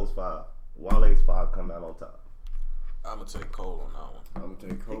J. Cole's 5. Wale's 5 come out on top. I'm gonna take Cole on that one. I'm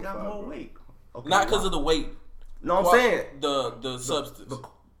gonna take Cole He got 5. more bro. weight. Okay, Not because of the weight. No, I'm saying the substance.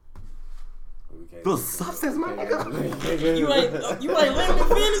 We can't- the substance, my nigga. You ain't letting me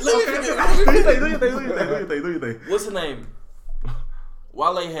finish. Let me finish. Do you think? What's the name?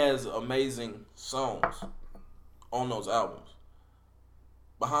 Wale has amazing songs on those albums.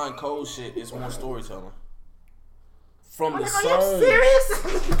 Behind Cole's shit, it's more storytelling. From the Are songs. you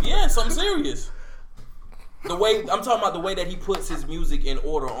serious? Yes, I'm serious. The way I'm talking about, the way that he puts his music in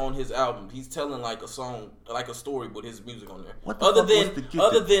order on his album, he's telling like a song, like a story with his music on there. What the other fuck was The than Gifted?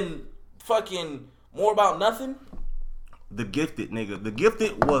 other than fucking More About Nothing. The Gifted, nigga. The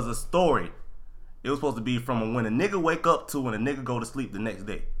Gifted was a story. It was supposed to be from when a nigga wake up to when a nigga go to sleep the next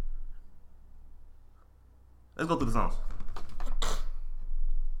day. Let's go through the songs.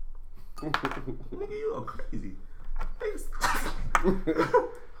 Nigga, you are crazy.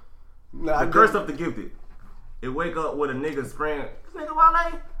 Nah, The Curse of the Gifted. It wake up with a nigga spraying. This nigga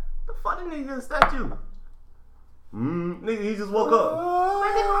Wale, the fuck that nigga a statue? Nigga, he just woke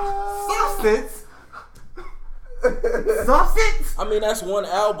up. Substance. Substance. I mean, that's one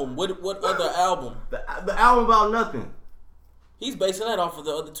album. What other album? The album about nothing. He's basing that off of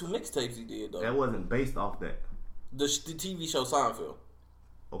the other 2 mixtapes he did though. That wasn't based off that. The TV show Seinfeld.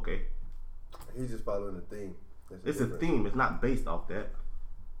 Okay. He's just following the theme. That's the It's a difference. theme. It's not based off that.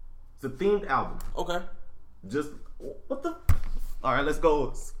 It's a themed album. Okay. Just what the? All right, let's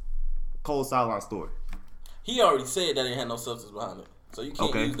go. Cold Sideline Story. He already said that it had no substance behind it, so you can't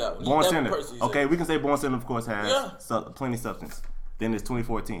Okay. use that one. Born That Center. person he said. Okay, we can say Born Center, of course, has Yeah. plenty of substance. Then there's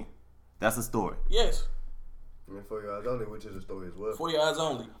 2014. That's a story. Yes. I mean, For Your Eyes Only, which is a story as well. For Your Eyes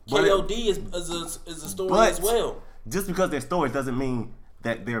Only. But- KOD is a story but- as well. Just because they're stories doesn't mean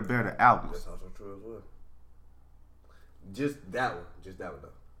that they're better albums. That's also true as well. Just that one though.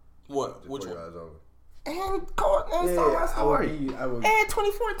 What? Just Which For Your one? Eyes Only. And Yeah, I would give you. And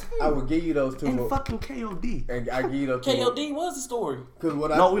 2014. I would give you those two. And more- fucking KOD. And I give you those two. KOD was the story. Because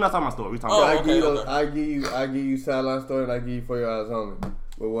what No, we're not talking about story. We're talking Oh, about. I give you, okay. I give you Sideline Story, and I give you For Your Eyes Only.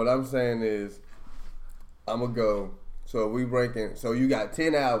 But what I'm saying is, I'm gonna go. So we ranking. So you got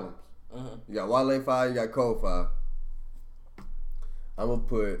 10 albums. You got Wale 5. You got Cole 5. I'm gonna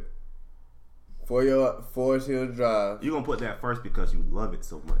put Forest Hills Drive. You're gonna put that first because you love it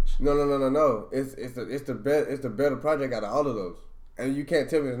so much. No. It's the better project out of all of those. And you can't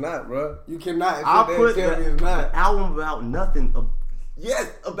tell me it's not, bro. You cannot I'll sit there put and tell me it's not. the album about nothing.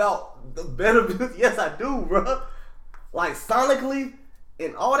 Yes, about the better. Yes, I do, bro. Like sonically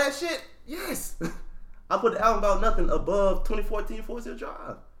and all that shit. Yes, I put the album about nothing above 2014 Forest Hill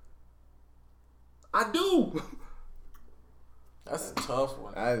Drive. I do. That's a tough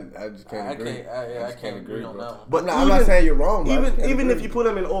one. I just can't I agree. can't. I just can't agree on bro. that one. But I'm not saying you're wrong. But I just can't Even agree. if you put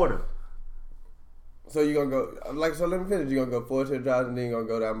them in order, So you gonna go like so? Let me finish. You gonna go Forest Hill Drive and then you gonna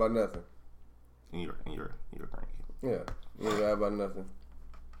go down by nothing. in your cranky. Yeah, you gonna go down by nothing.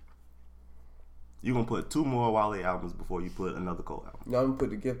 You gonna put 2 more Wale albums before you put another Cole album. No, I'm gonna put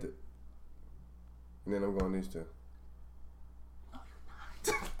The Gifted, and then I'm going these 2.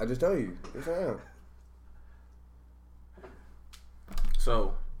 I just told you. Yes, I am.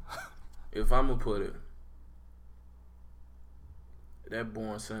 So, if I'm gonna put it, that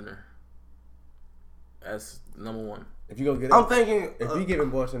Born Center, that's number 1. If you gonna get, I'm thinking. if he giving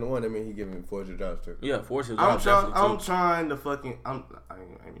Boy Center 1, that means he giving Forest Hill Drive 2. Yeah, Forces. I'm trying to fucking. I ain't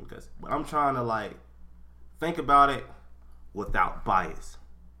even cuss, but I'm trying to like think about it without bias.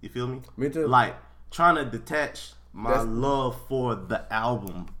 You feel me? Me too. Like trying to detach my That's- love for the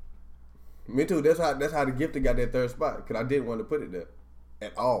album. Me too. That's how The Gifted got that 3rd spot because I didn't want to put it there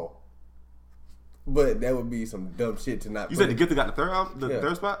at all. But that would be some dumb shit to not. You put said The it. Gifted got the 3rd album, the Yeah.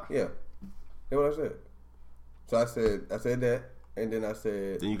 3rd spot. Yeah, that's what I said. So I said that, and then I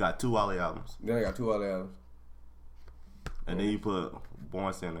said, Then you got 2 Wale albums, then I got 2 other albums. and then you put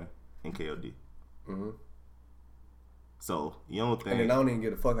Born Center and KOD. Mhm. So you don't And then think? I don't even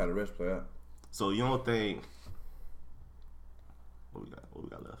get a fuck how the rest play out. So you don't think? What we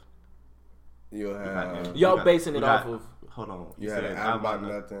got left? You'll have Y'all basing it off of. Hold on. you had an album about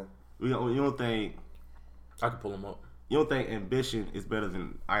nothing. You don't think I can pull them up. you don't think Ambition is better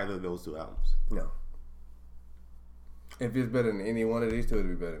than either of those two albums? No. If it's better than any one of these two, it'd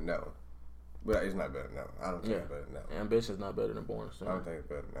be better than that one. But it's not better than that one. I don't think Yeah. it's better than that one. Ambition's not better than Born I Sinner. don't think it's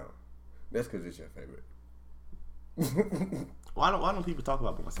better than that one. That's because it's your favorite. Why don't people talk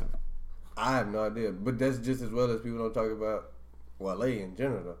about Born Sinner? I have no idea. But that's just as well as people don't talk about Wale in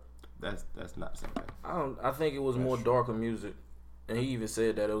general, though. That's not the same thing. I think it was more darker music, and he even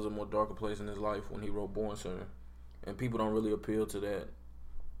said that it was a more darker place in his life when he wrote Born Sinner, and people don't really appeal to that.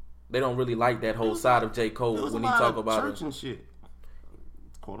 They don't really like that whole side of J. Cole It was when a he lot talk of about church it. and shit,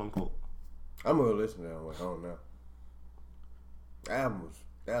 quote unquote. I'm going to listen to that one. I don't know.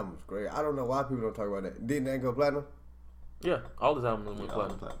 That was great. I don't know why people don't talk about that. Didn't that go platinum? Yeah, all his albums went Yeah,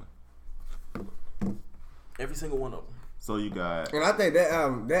 platinum. Every single one of them. So you got And I think that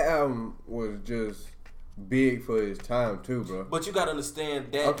album was just big for his time, too, bro. But you gotta understand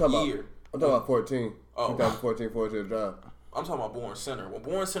I'm that talking year. I'm talking about 14. Oh. 2014, 14 Drive. I'm talking about Born Sinner. When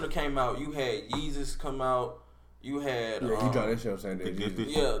Born Sinner came out, you had Yeezus come out. You had Yeah, he dropped that shit on same day. The as Gifted.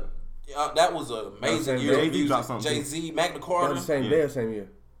 Jesus. yeah, that was an amazing Same year day. of Jay-Z dropped music. something, Jay Z, Magna That Carta. was the same Yeah. day or same year?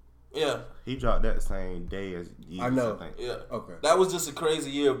 Yeah, he dropped that same day as Yeezus, I know. think. yeah. Okay. That was just a crazy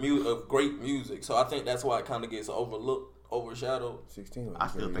year of great music. So I think that's why it kind of gets overlooked, overshadowed. 16 was I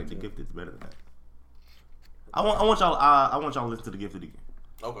still great think The too. Gifted is better than that. I want y'all to listen to The Gifted again.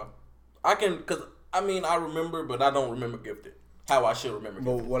 Okay, I can, cause I mean I remember, but I don't remember Gifted. How I should remember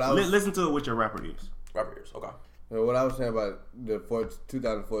But Gifted. what I was Listen to it with your rapper ears. Rapper ears. Okay. what I was saying about the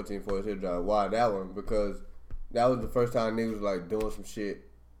 2014 Forest Hill Drive, why that one? Because that was the first time niggas was like doing some shit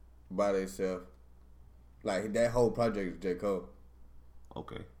by themselves. Like that whole project is J. Cole.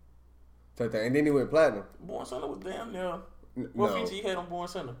 Okay. Type thing. And then he went platinum. Born Sinner was damn near. What No. feature he had on Born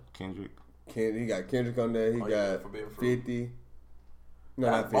Sinner? Kendrick. He got Kendrick on there. He Oh, yeah, got Forbidden Fruit. 50. No,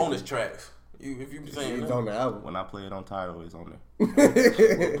 not 50. Bonus tracks. If you saying It's that, on the album. When I play it on Tidal, it's on there.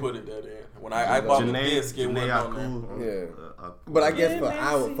 we'll put it that in. When I bought the Janae disc, it wasn't on there. Yeah. Yeah. But I guess for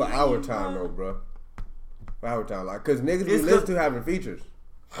our time though, bro. For our time, like, cause niggas we It's listen 'cause- to having features.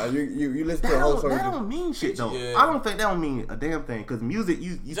 Like you listen That to a whole don't, song. that don't mean shit though. Yeah. I don't think that don't mean a damn thing because music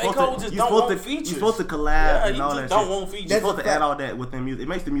you J. supposed Cole to just you don't supposed want to features. you supposed to collab Yeah, and he all just that don't shit. want features. You're supposed That's to a add fact. all that within music. It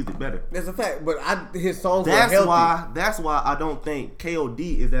makes the music better. That's a fact, but his songs were That's healthy. why I don't think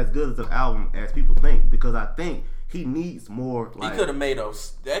KOD is as good as an album as people think because I think he needs more. He Like, could have made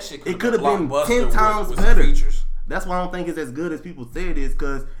that shit. It could have been blockbuster 10 times with better. Features. That's why I don't think it's as good as people say it is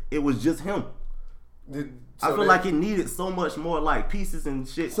because it was just him. I feel like it needed so much more like pieces and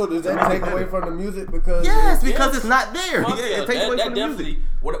shit. So does to that make it take better. away from the music because Yes, because Yes. it's not there. Fuck Yeah, yeah, it takes away that from the definitely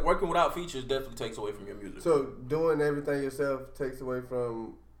music. working without features definitely takes away from your music. So doing everything yourself takes away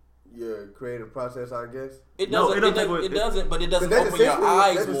from your creative process, I guess. It No, doesn't. it doesn't- It doesn't. But it doesn't That's open your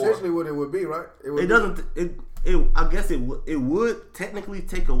eyes that's more. essentially what it would be, right? It doesn't. I guess it would technically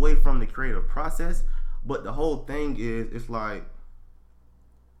take away from the creative process, but the whole thing is it's like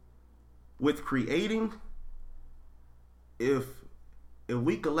with creating. If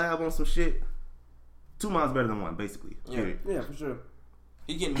we collab on some shit, 2 minds better than one, basically. Yeah. Period. Yeah, for sure.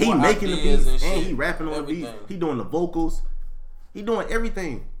 He getting He more making the ideas beats and and shit. he rapping on the beats. Everything. He doing the vocals. He doing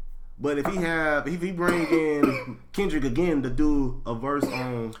everything. But if he bring in Kendrick again to do a verse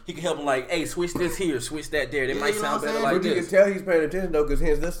on, He can help him like, hey, switch this here, switch that there. That Yeah, might you know sound what I'm better saying? like But you can this. tell he's paying attention though, because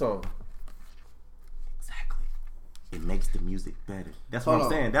here's this song. exactly, it makes the music better. That's what Hold I'm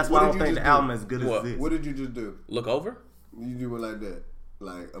on. saying. That's What why I did don't you think the just do? album as good What? as it is. What did you just do? Look over. You do it like that.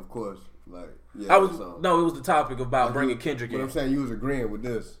 Like, of course. Like, yeah, I this was song. no. It was the topic about Like, bringing Kendrick But in. I'm saying you was agreeing with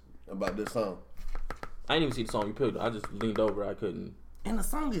this about this song. I didn't even see the song you picked. I just leaned over. I couldn't. And the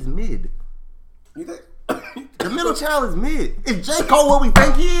song is mid. You think? The middle child is mid. If J. Cole what we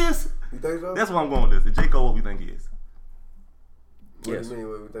think he is, You think so? that's why I'm going with this. If J. Cole what we think he is. What Yes. do you mean?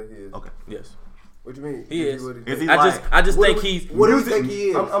 What we think he is? Okay. Yes, What you mean? he is. What he Is he think? I just What think do we- he's. What do you think he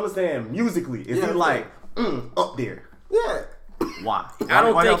is? I'm saying musically. Is Yeah, he I'm like up there? Yeah. Why? I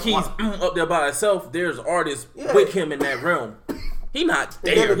don't Why think else- he's why- up there by himself. There's artists Yeah. with him in that realm. He not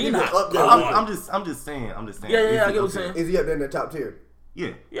then there. the He people not up there- going. I'm just saying. Yeah, yeah, Is I he get what up you're there? saying. Is he up there in the top tier?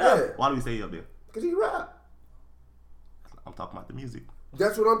 Yeah. Yeah. Why do we say he up there? Because he rap. I'm talking about the music.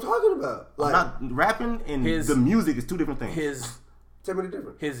 That's what I'm talking about. Like, I'm not rapping and His- the music is two different things. tell me the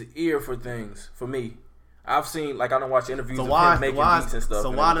difference. His ear for things for me. I've seen like I don't watch interviews so of why? him making Why? beats and stuff. So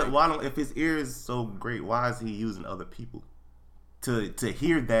and why? everything. Why don't? If his ear is so great, why is he using other people to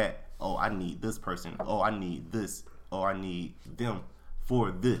hear that? Oh, I need this person. Oh, I need this. Oh, I need them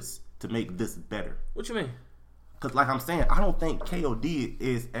for this to make this better. What you mean? Cause like I'm saying, I don't think KOD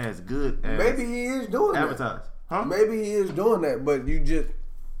is as good as Maybe he is doing that. advertised. Huh? Maybe he is doing that, but he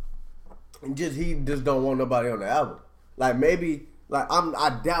just don't want nobody on the album. Like maybe,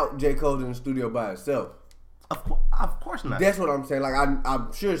 I doubt J. Cole's in the studio by himself. Of course not. That's what I'm saying. Like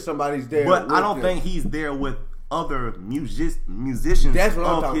I'm sure somebody's there, But with I don't him. think he's there with other musicians. That's what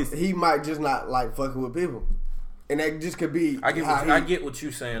I'm of talking. his- He might just not like fucking with people, and that just could be. I get what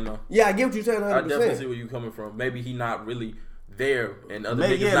you're saying though. Yeah, I get what you're saying. I definitely 100%. see where you're coming from. Maybe he not really there, and other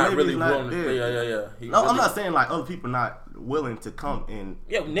Maybe- niggas yeah, not maybe really he's not willing. there. Yeah. He No, I'm really- not saying like other people not willing to come and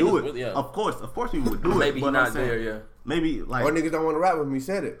Yeah, do niggas it. really- yeah. Of course, people would do it. Maybe but he I'm not saying, there. Yeah. Maybe like Or niggas don't want to rap with me.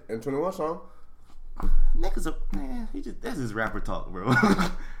 Said it in 21 song. niggas are man. That's just rapper talk, bro.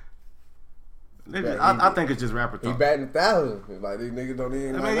 Yeah, I think it's just rapper He talk. batting 1,000. Like these niggas don't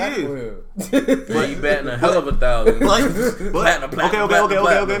even I like mean, rapping he with him. But he batting a hell of 1,000. But,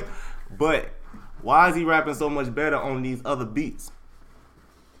 Platinum. okay. But why is he rapping so much better on these other beats?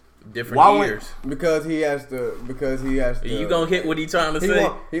 Different Why would- years. Because he has to. You gonna hit what he trying to He say?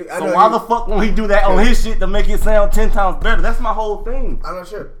 want, he, I So know why he- the fuck won't he do that on his shit to make it sound 10 times better? That's my whole thing. I'm not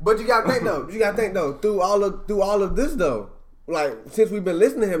sure, but you gotta think though. Through all of this though, like since we've been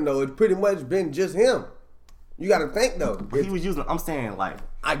listening to him though, it's pretty much been just him. You gotta think though. But he was using. I'm saying like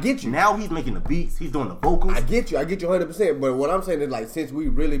I get you. now he's making the beats. He's doing the vocals. I get you 100%. But what I'm saying is like since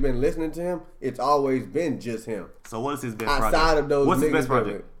we've really been listening to him, it's always been just him. So what is his best Outside project? of those What's his niggas best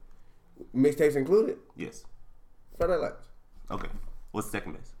project? Mixtapes included. Yes. Friday Lights. Okay. What's the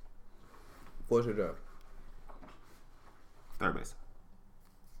second best? Force Your Drive. Third best.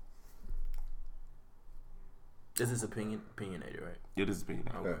 This is opinionated, right? Yeah, this is opinion.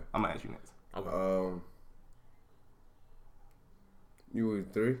 Okay. I'm gonna ask you next. Okay. You was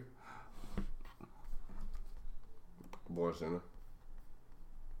 3. Born Center.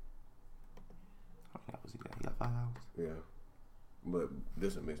 He got 5 hours. Yeah. But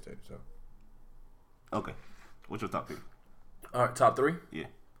this is a mixtape, so. Okay. What's your top 3? All right, top 3. Yeah.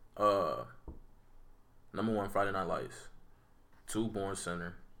 Number 1, Friday Night Lights. 2, Born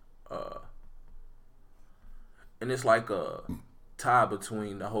Center. And it's like a tie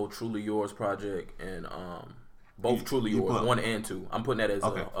between the whole Truly Yours project and both Truly you Yours, put- 1 and 2. I'm putting that as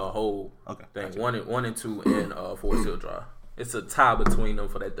Okay. a whole Okay, thing. gotcha. 1 and 2 and Forest Hill Drive. It's a tie between them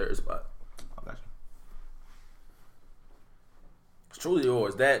for that third spot. I got you. It's Truly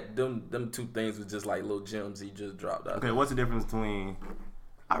Yours. Them two things was just like little gems he just dropped out. Okay, what's the difference between?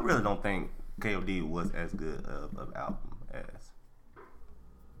 I really don't think KOD was as good of album as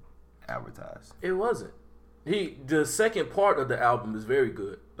advertised. It wasn't. The second part of the album is very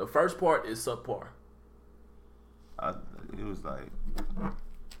good. The first part is subpar. It was like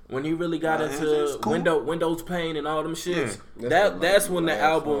When he really got it's into cool. Windows Pane and all them shits, Yeah. that's when the last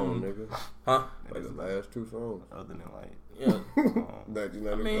album, song, nigga. huh? Like the last 2 songs. other than like Yeah.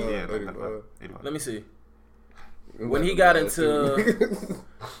 1995, mean, yeah, 85. 85. Let me see. When he got into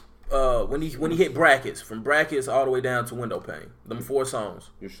when he hit brackets, from brackets all the way down to Window Pane, them 4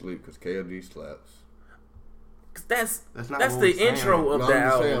 songs. You sleep because KOD slaps. 'Cause that's That's not that's what the we're saying. intro of No, the I'm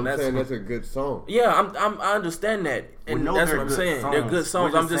just saying, album. I'm saying that's a good song. Yeah, I understand that, and know that's they're what I'm good saying. They're good songs.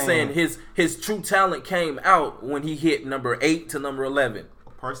 songs. We're I'm just just saying his true talent came out when he hit number 8 to number 11. A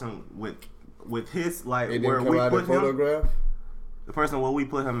person with his like It where didn't come we out put in him, Photograph. the person where we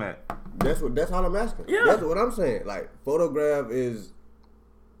put him at. That's all I'm asking. Yeah. That's what I'm saying. Like Photograph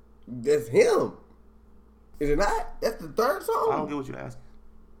that's him. Is it not? That's the third song. I don't get what you're asking.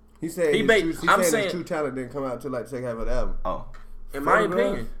 He said He his made- true, I'm his saying- true talent didn't come out till like the second half of the album. Oh, In my Photograph?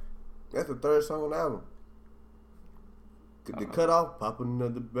 opinion, That's the third song on the album. The cut off, pop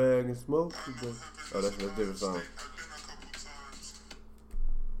another bag and smoke. Oh, that's a different song.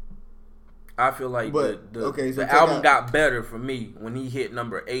 I feel like But, the okay, so the check album out- got better for me when he hit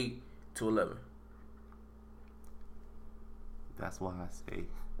number 8 to 11. that's why I say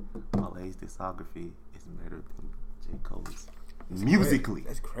Wale's discography is better than J. Cole's musically.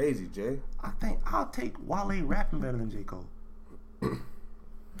 That's crazy, Jay. I think I'll take Wale rapping better than J. Cole.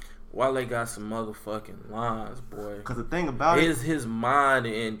 Wale got some motherfucking lines, boy. Because the thing about it, His mind,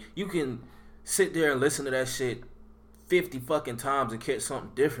 and you can sit there and listen to that shit 50 fucking times and catch something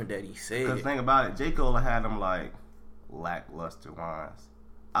different that he said. because the thing about it, J. Cole had them like lackluster lines.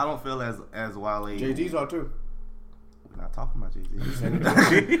 I don't feel as Wale. Jay-Z's are too. We're not talking about Jay-Z.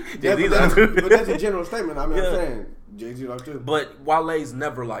 But that's a general statement. I mean, Yeah. I'm saying Jay-Z's are too. But Wale's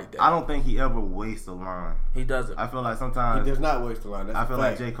never like that. I don't think he ever wastes a line. He doesn't. I feel like He sometimes does not waste a line. That's I a feel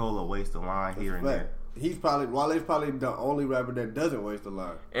fact. like J. Cole will waste a line here and Fact. there. Wale's probably the only rapper that doesn't waste a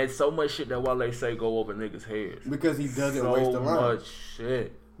line And so much shit that Wale say go over niggas' heads. because he doesn't So waste a line. much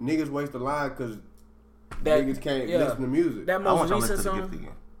shit. Niggas waste a line because niggas can't listen to music. That I most want y'all to recent listen to the song. gift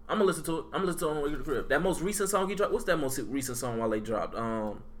again. I'm gonna listen to it. I'm gonna listen to it on the way to the crib. That most recent song he dropped. What's that most recent song while they dropped?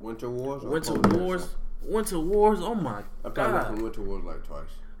 Winter Wars. Or Winter Cold Wars. Wars? Winter Wars. Oh my I probably listened god. to Winter Wars like twice.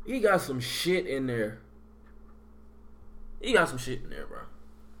 He got some shit in there. He got some shit in there, bro.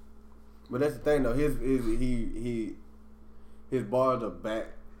 But that's the thing though. His bars are back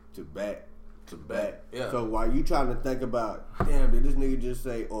to back to back. Yeah. So while you trying to think about, damn, did this nigga just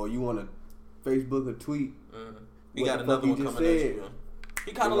say, or you want to Facebook a tweet? He What got the another fuck one he just coming at said? you.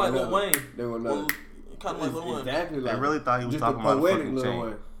 He kind of like Lil Wayne. They were another. Kind of like Lil Wayne. Exactly. They Like, really thought he was just talking a about a poetic fucking Lil chain.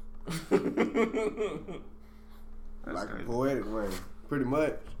 Wayne. That's Like crazy. a poetic Wayne, pretty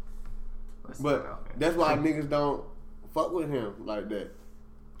much. Let's But check out, man. that's why niggas don't fuck with him like that.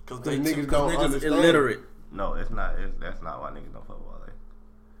 Cause niggas don't understand. illiterate. No, it's not. That's not why niggas don't fuck with Wale.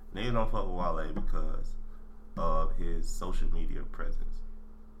 Niggas don't fuck with Wale because of his social media presence.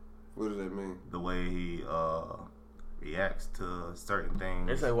 What does that mean? The way he reacts to certain things.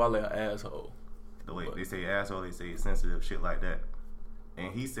 They say Wale an asshole. The way they say asshole, they say sensitive, shit like that.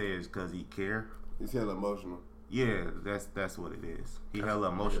 And he says because he care. He's hella emotional. Yeah, that's what it is. He hella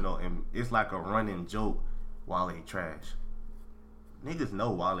emotional, and it's like a running joke. Wale trash. Niggas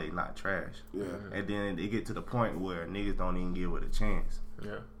know Wale not trash. Yeah. And then they get to the point where niggas don't even give it a chance.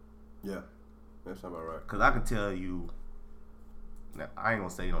 Yeah. Yeah. That's about right. Cause I can tell you, now, I ain't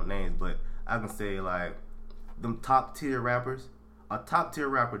gonna say no names, but I can say like them top tier rappers. A top tier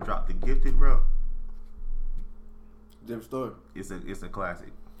rapper dropped The Gifted, bro. Different story. It's a classic.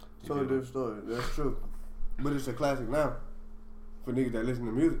 You So a feel me? different story. That's true. But it's a classic now. For niggas that listen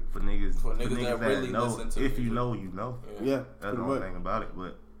to music. For niggas that really know. listen to If you music. know, you know. Yeah. That's pretty the only much. thing about it.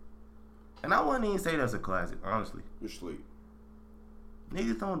 But and I wouldn't even say that's a classic, honestly. You sleep.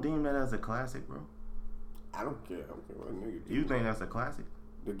 Niggas don't deem that as a classic, bro. I don't care. I don't care what nigga do. You think that's a classic?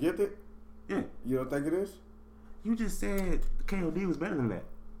 The Gifted? Yeah. You don't think it is? You just said KOD was better than that.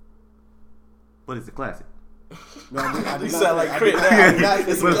 But it's a classic. No, I did You not sound say- like I Crit did now. not- I did not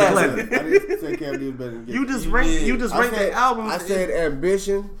say It's it was a better. classic. I didn't say KOD was better than Gifted. You just You rank did. you just I rank said, the album. I said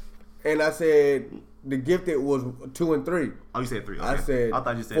Ambition, and I said The Gifted was 2 and 3. Oh, you said 3. Okay. I said I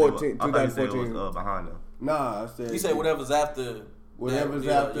thought you said 14, it was, I thought you said it 2014. was behind them. Nah, I said You say whatever's after. whatever's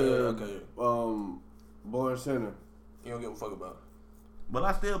yeah, after Yeah, okay. Born Center You don't give a fuck about. But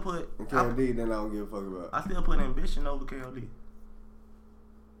I still put and KOD, then I don't give a fuck about. I still put Ambition over KOD.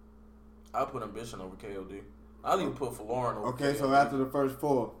 I put Ambition over KOD. I'll even put Forlorn over. Okay, KOD. so after the first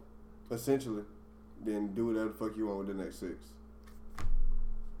 4, essentially, then do whatever the fuck you want with the next 6.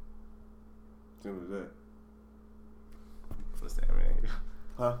 Simple as that. What's that, man?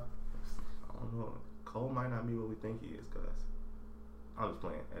 Huh? I don't know. Cole might not be what we think he is, cause I'm just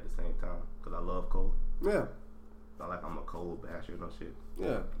playing at the same time, cause I love Cole. Yeah. Not like I'm a Cole basher, no shit.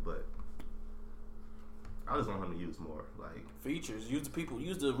 Yeah. But I just want him to use more, like features, use the people,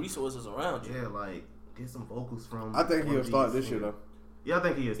 use the resources around you. yeah, like get some vocals from. I think one he'll of start these this year, singers. though. Yeah, I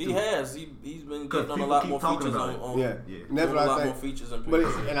think he is. He too. has. He's been 'Cause getting on a people lot keep more talking features about on. it. Yeah. Yeah. And that's doing what a lot I more think. features and But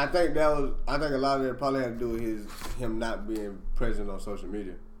pictures. and I think a lot of it probably had to do with him not being present on social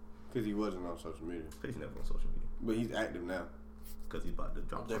media, because he wasn't on social media. He's never on social media, But he's active now. cause he's about to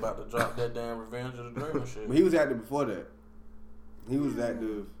drop. They about to drop that damn Revenge of the Dreamer shit. But he was active before that. He was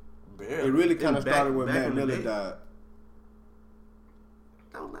active. Barely. It really kind of back- started when back Matt in the Miller day. died.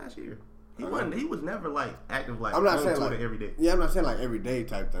 That was last year. He I know. wasn't. He was never like active like I'm not on saying Twitter like every day. Yeah, I'm not saying like everyday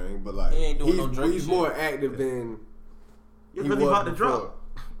type thing, but like He ain't doing he's, no Drake he's shit. more active than Yeah, he cause was he about to before. drop.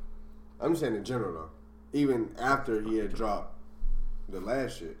 I'm just saying in general though. Even after he had dropped the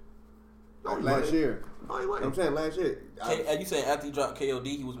last shit, No, like he last wasn't. year. No, he wasn't. I'm saying last year. Are you saying after he dropped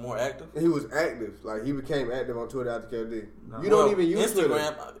KOD, he was more active? He was active. Like he became active on Twitter after KD. No. You don't Well, even use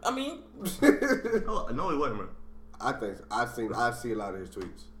Instagram. I mean, Twitter. No, he wasn't, bro. I think so. I see a lot of his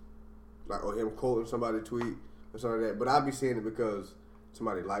tweets, like or him quoting somebody tweet or something like that. But I be seeing it because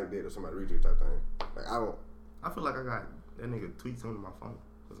somebody liked it or somebody retweeted type thing. Like I don't I feel like I got that nigga tweets on my phone.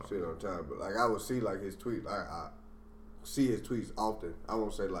 see it on time, but like I would see like his tweet. I see his tweets often. I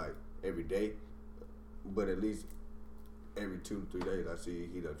won't say like every day, but at least every 2 to 3 days I see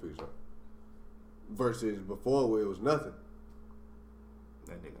he done tweet something. Versus before where it was nothing.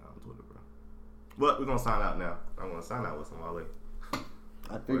 That nigga on Twitter, bro. But we're gonna sign out now. I'm gonna sign out with some Wale.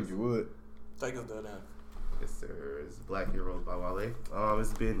 I figured you would. take us there now. Yes, sir. It's Black Heroes by Wale.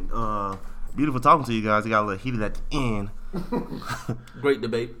 It's been beautiful talking to you guys. It got a little heated at the end. Great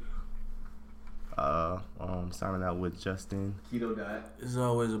debate. Signing out with Justin, Keto diet. It's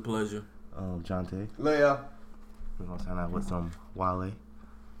always a pleasure. Jonte. Leia. We're gonna sign out with some Wale.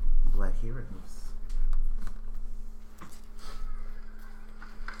 Black Heroes.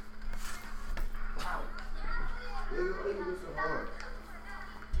 Wow. Nigga, why you be so hard?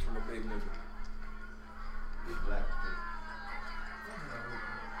 I'm a big nigga. Big black thing.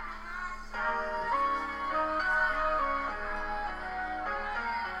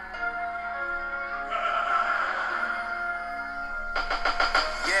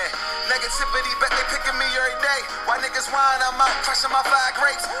 Yeah, negativity, bet they picking me every day. Why niggas whine, I'm out crushing my 5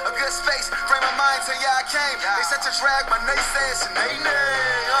 grapes. A good space, frame of mind till yeah I came. They set to drag my naysayers and they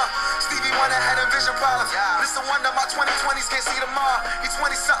Stevie Wonder had a vision problems. This the wonder my 2020s can't see tomorrow. He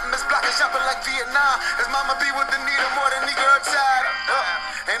 20 something, his block is jumping like Vietnam. His mama be with the needle more than nigga her tired.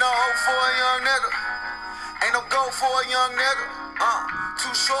 Ain't no hope for a young nigga. Ain't no go for a young nigga.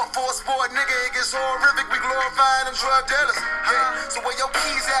 Too short for a sport nigga, it gets horrific. We glorifying them drug dealers. Yeah, so where your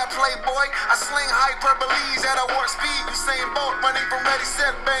keys at, playboy? I sling hyperboles at a warp speed. Usain Bolt running from ready,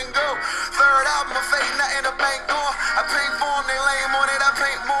 set, bang, go. Third album, I fade nothing to bank door. I paint for them, they lame on it. I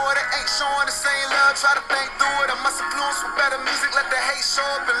paint more, they ain't showing the same love. Try to think through it. I must influence with better music. Let the hate show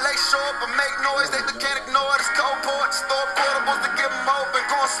up and late show up and make noise. They can't ignore this cold port. Store portables to give them hope and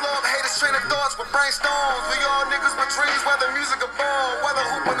going slow up. Haters train of thoughts with brainstorms. We all niggas with dreams, whether music or ball. Whether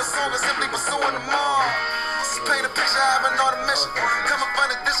hooping the song or simply pursuing them all. Just paint a picture, I've been on a mission. Coming from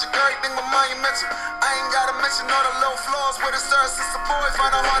the district, everything but monumental. I ain't gotta mention all the low flaws where the stars since the boys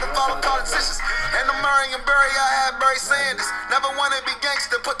find it hard to follow politicians. And the Murray and Barry, I had Barry Sanders. Never wanna be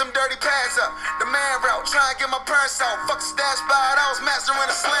gangster, put them dirty pads up. The man route, try and get my parents out. Fuck stash by it, I was mastering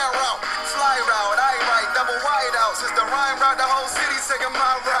a slam route. Fly route, I write double wide out. Since the rhyme route, the whole city taking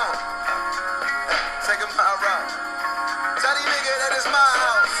my route. Taking my route. Tell these nigga that it's my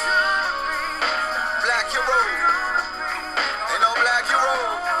house. Black hero. Ain't no black hero.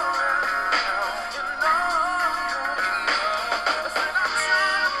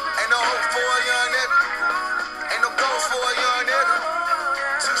 Ain't no hope for a young nigga. Ain't no goals for a young nigga.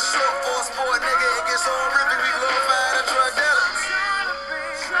 Too short for a sport nigga. It gets horrific. We glorify the drug dealers.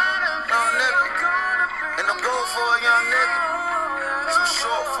 No nigga. Ain't no goals for a young nigga. Too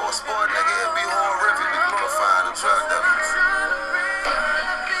short for a sport nigga. It be horrific. We glorify the drug dealers.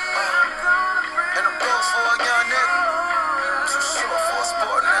 And I'm goals for a young nigga. Too short for a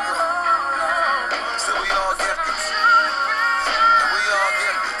sport nigga. So we all gifted. And we all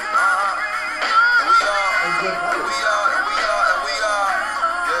gifted. And we all. And we all. And we all. And we all.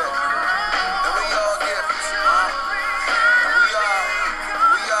 Yeah. And we all gifted. And we all.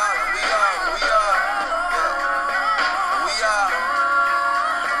 And we all. And we all. And we all. Yeah. And we all.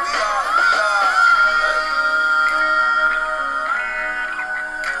 And we all. And we all.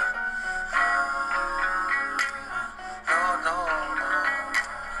 No.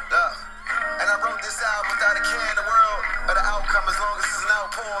 Look, and I wrote this album without a care in the world of the outcome, as long as it's an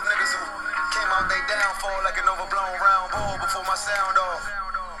outpour of niggas who came out they downfall like an overblown round ball before my sound off.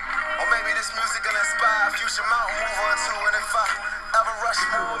 Or maybe this music will inspire a future mountain mover or two, and if I ever rush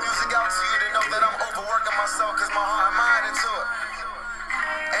more music out to you, to know that I'm overworking myself, cause my heart and mind into it.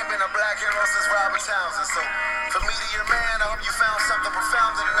 Ain't been a black hero since Robert Townsend, so for me to your man, I hope you found something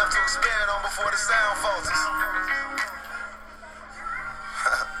profound enough to expand on before the sound falters.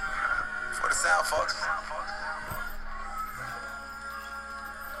 Before the sound falters.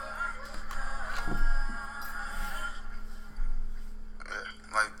 Yeah,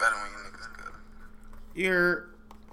 life better when you niggas good. You're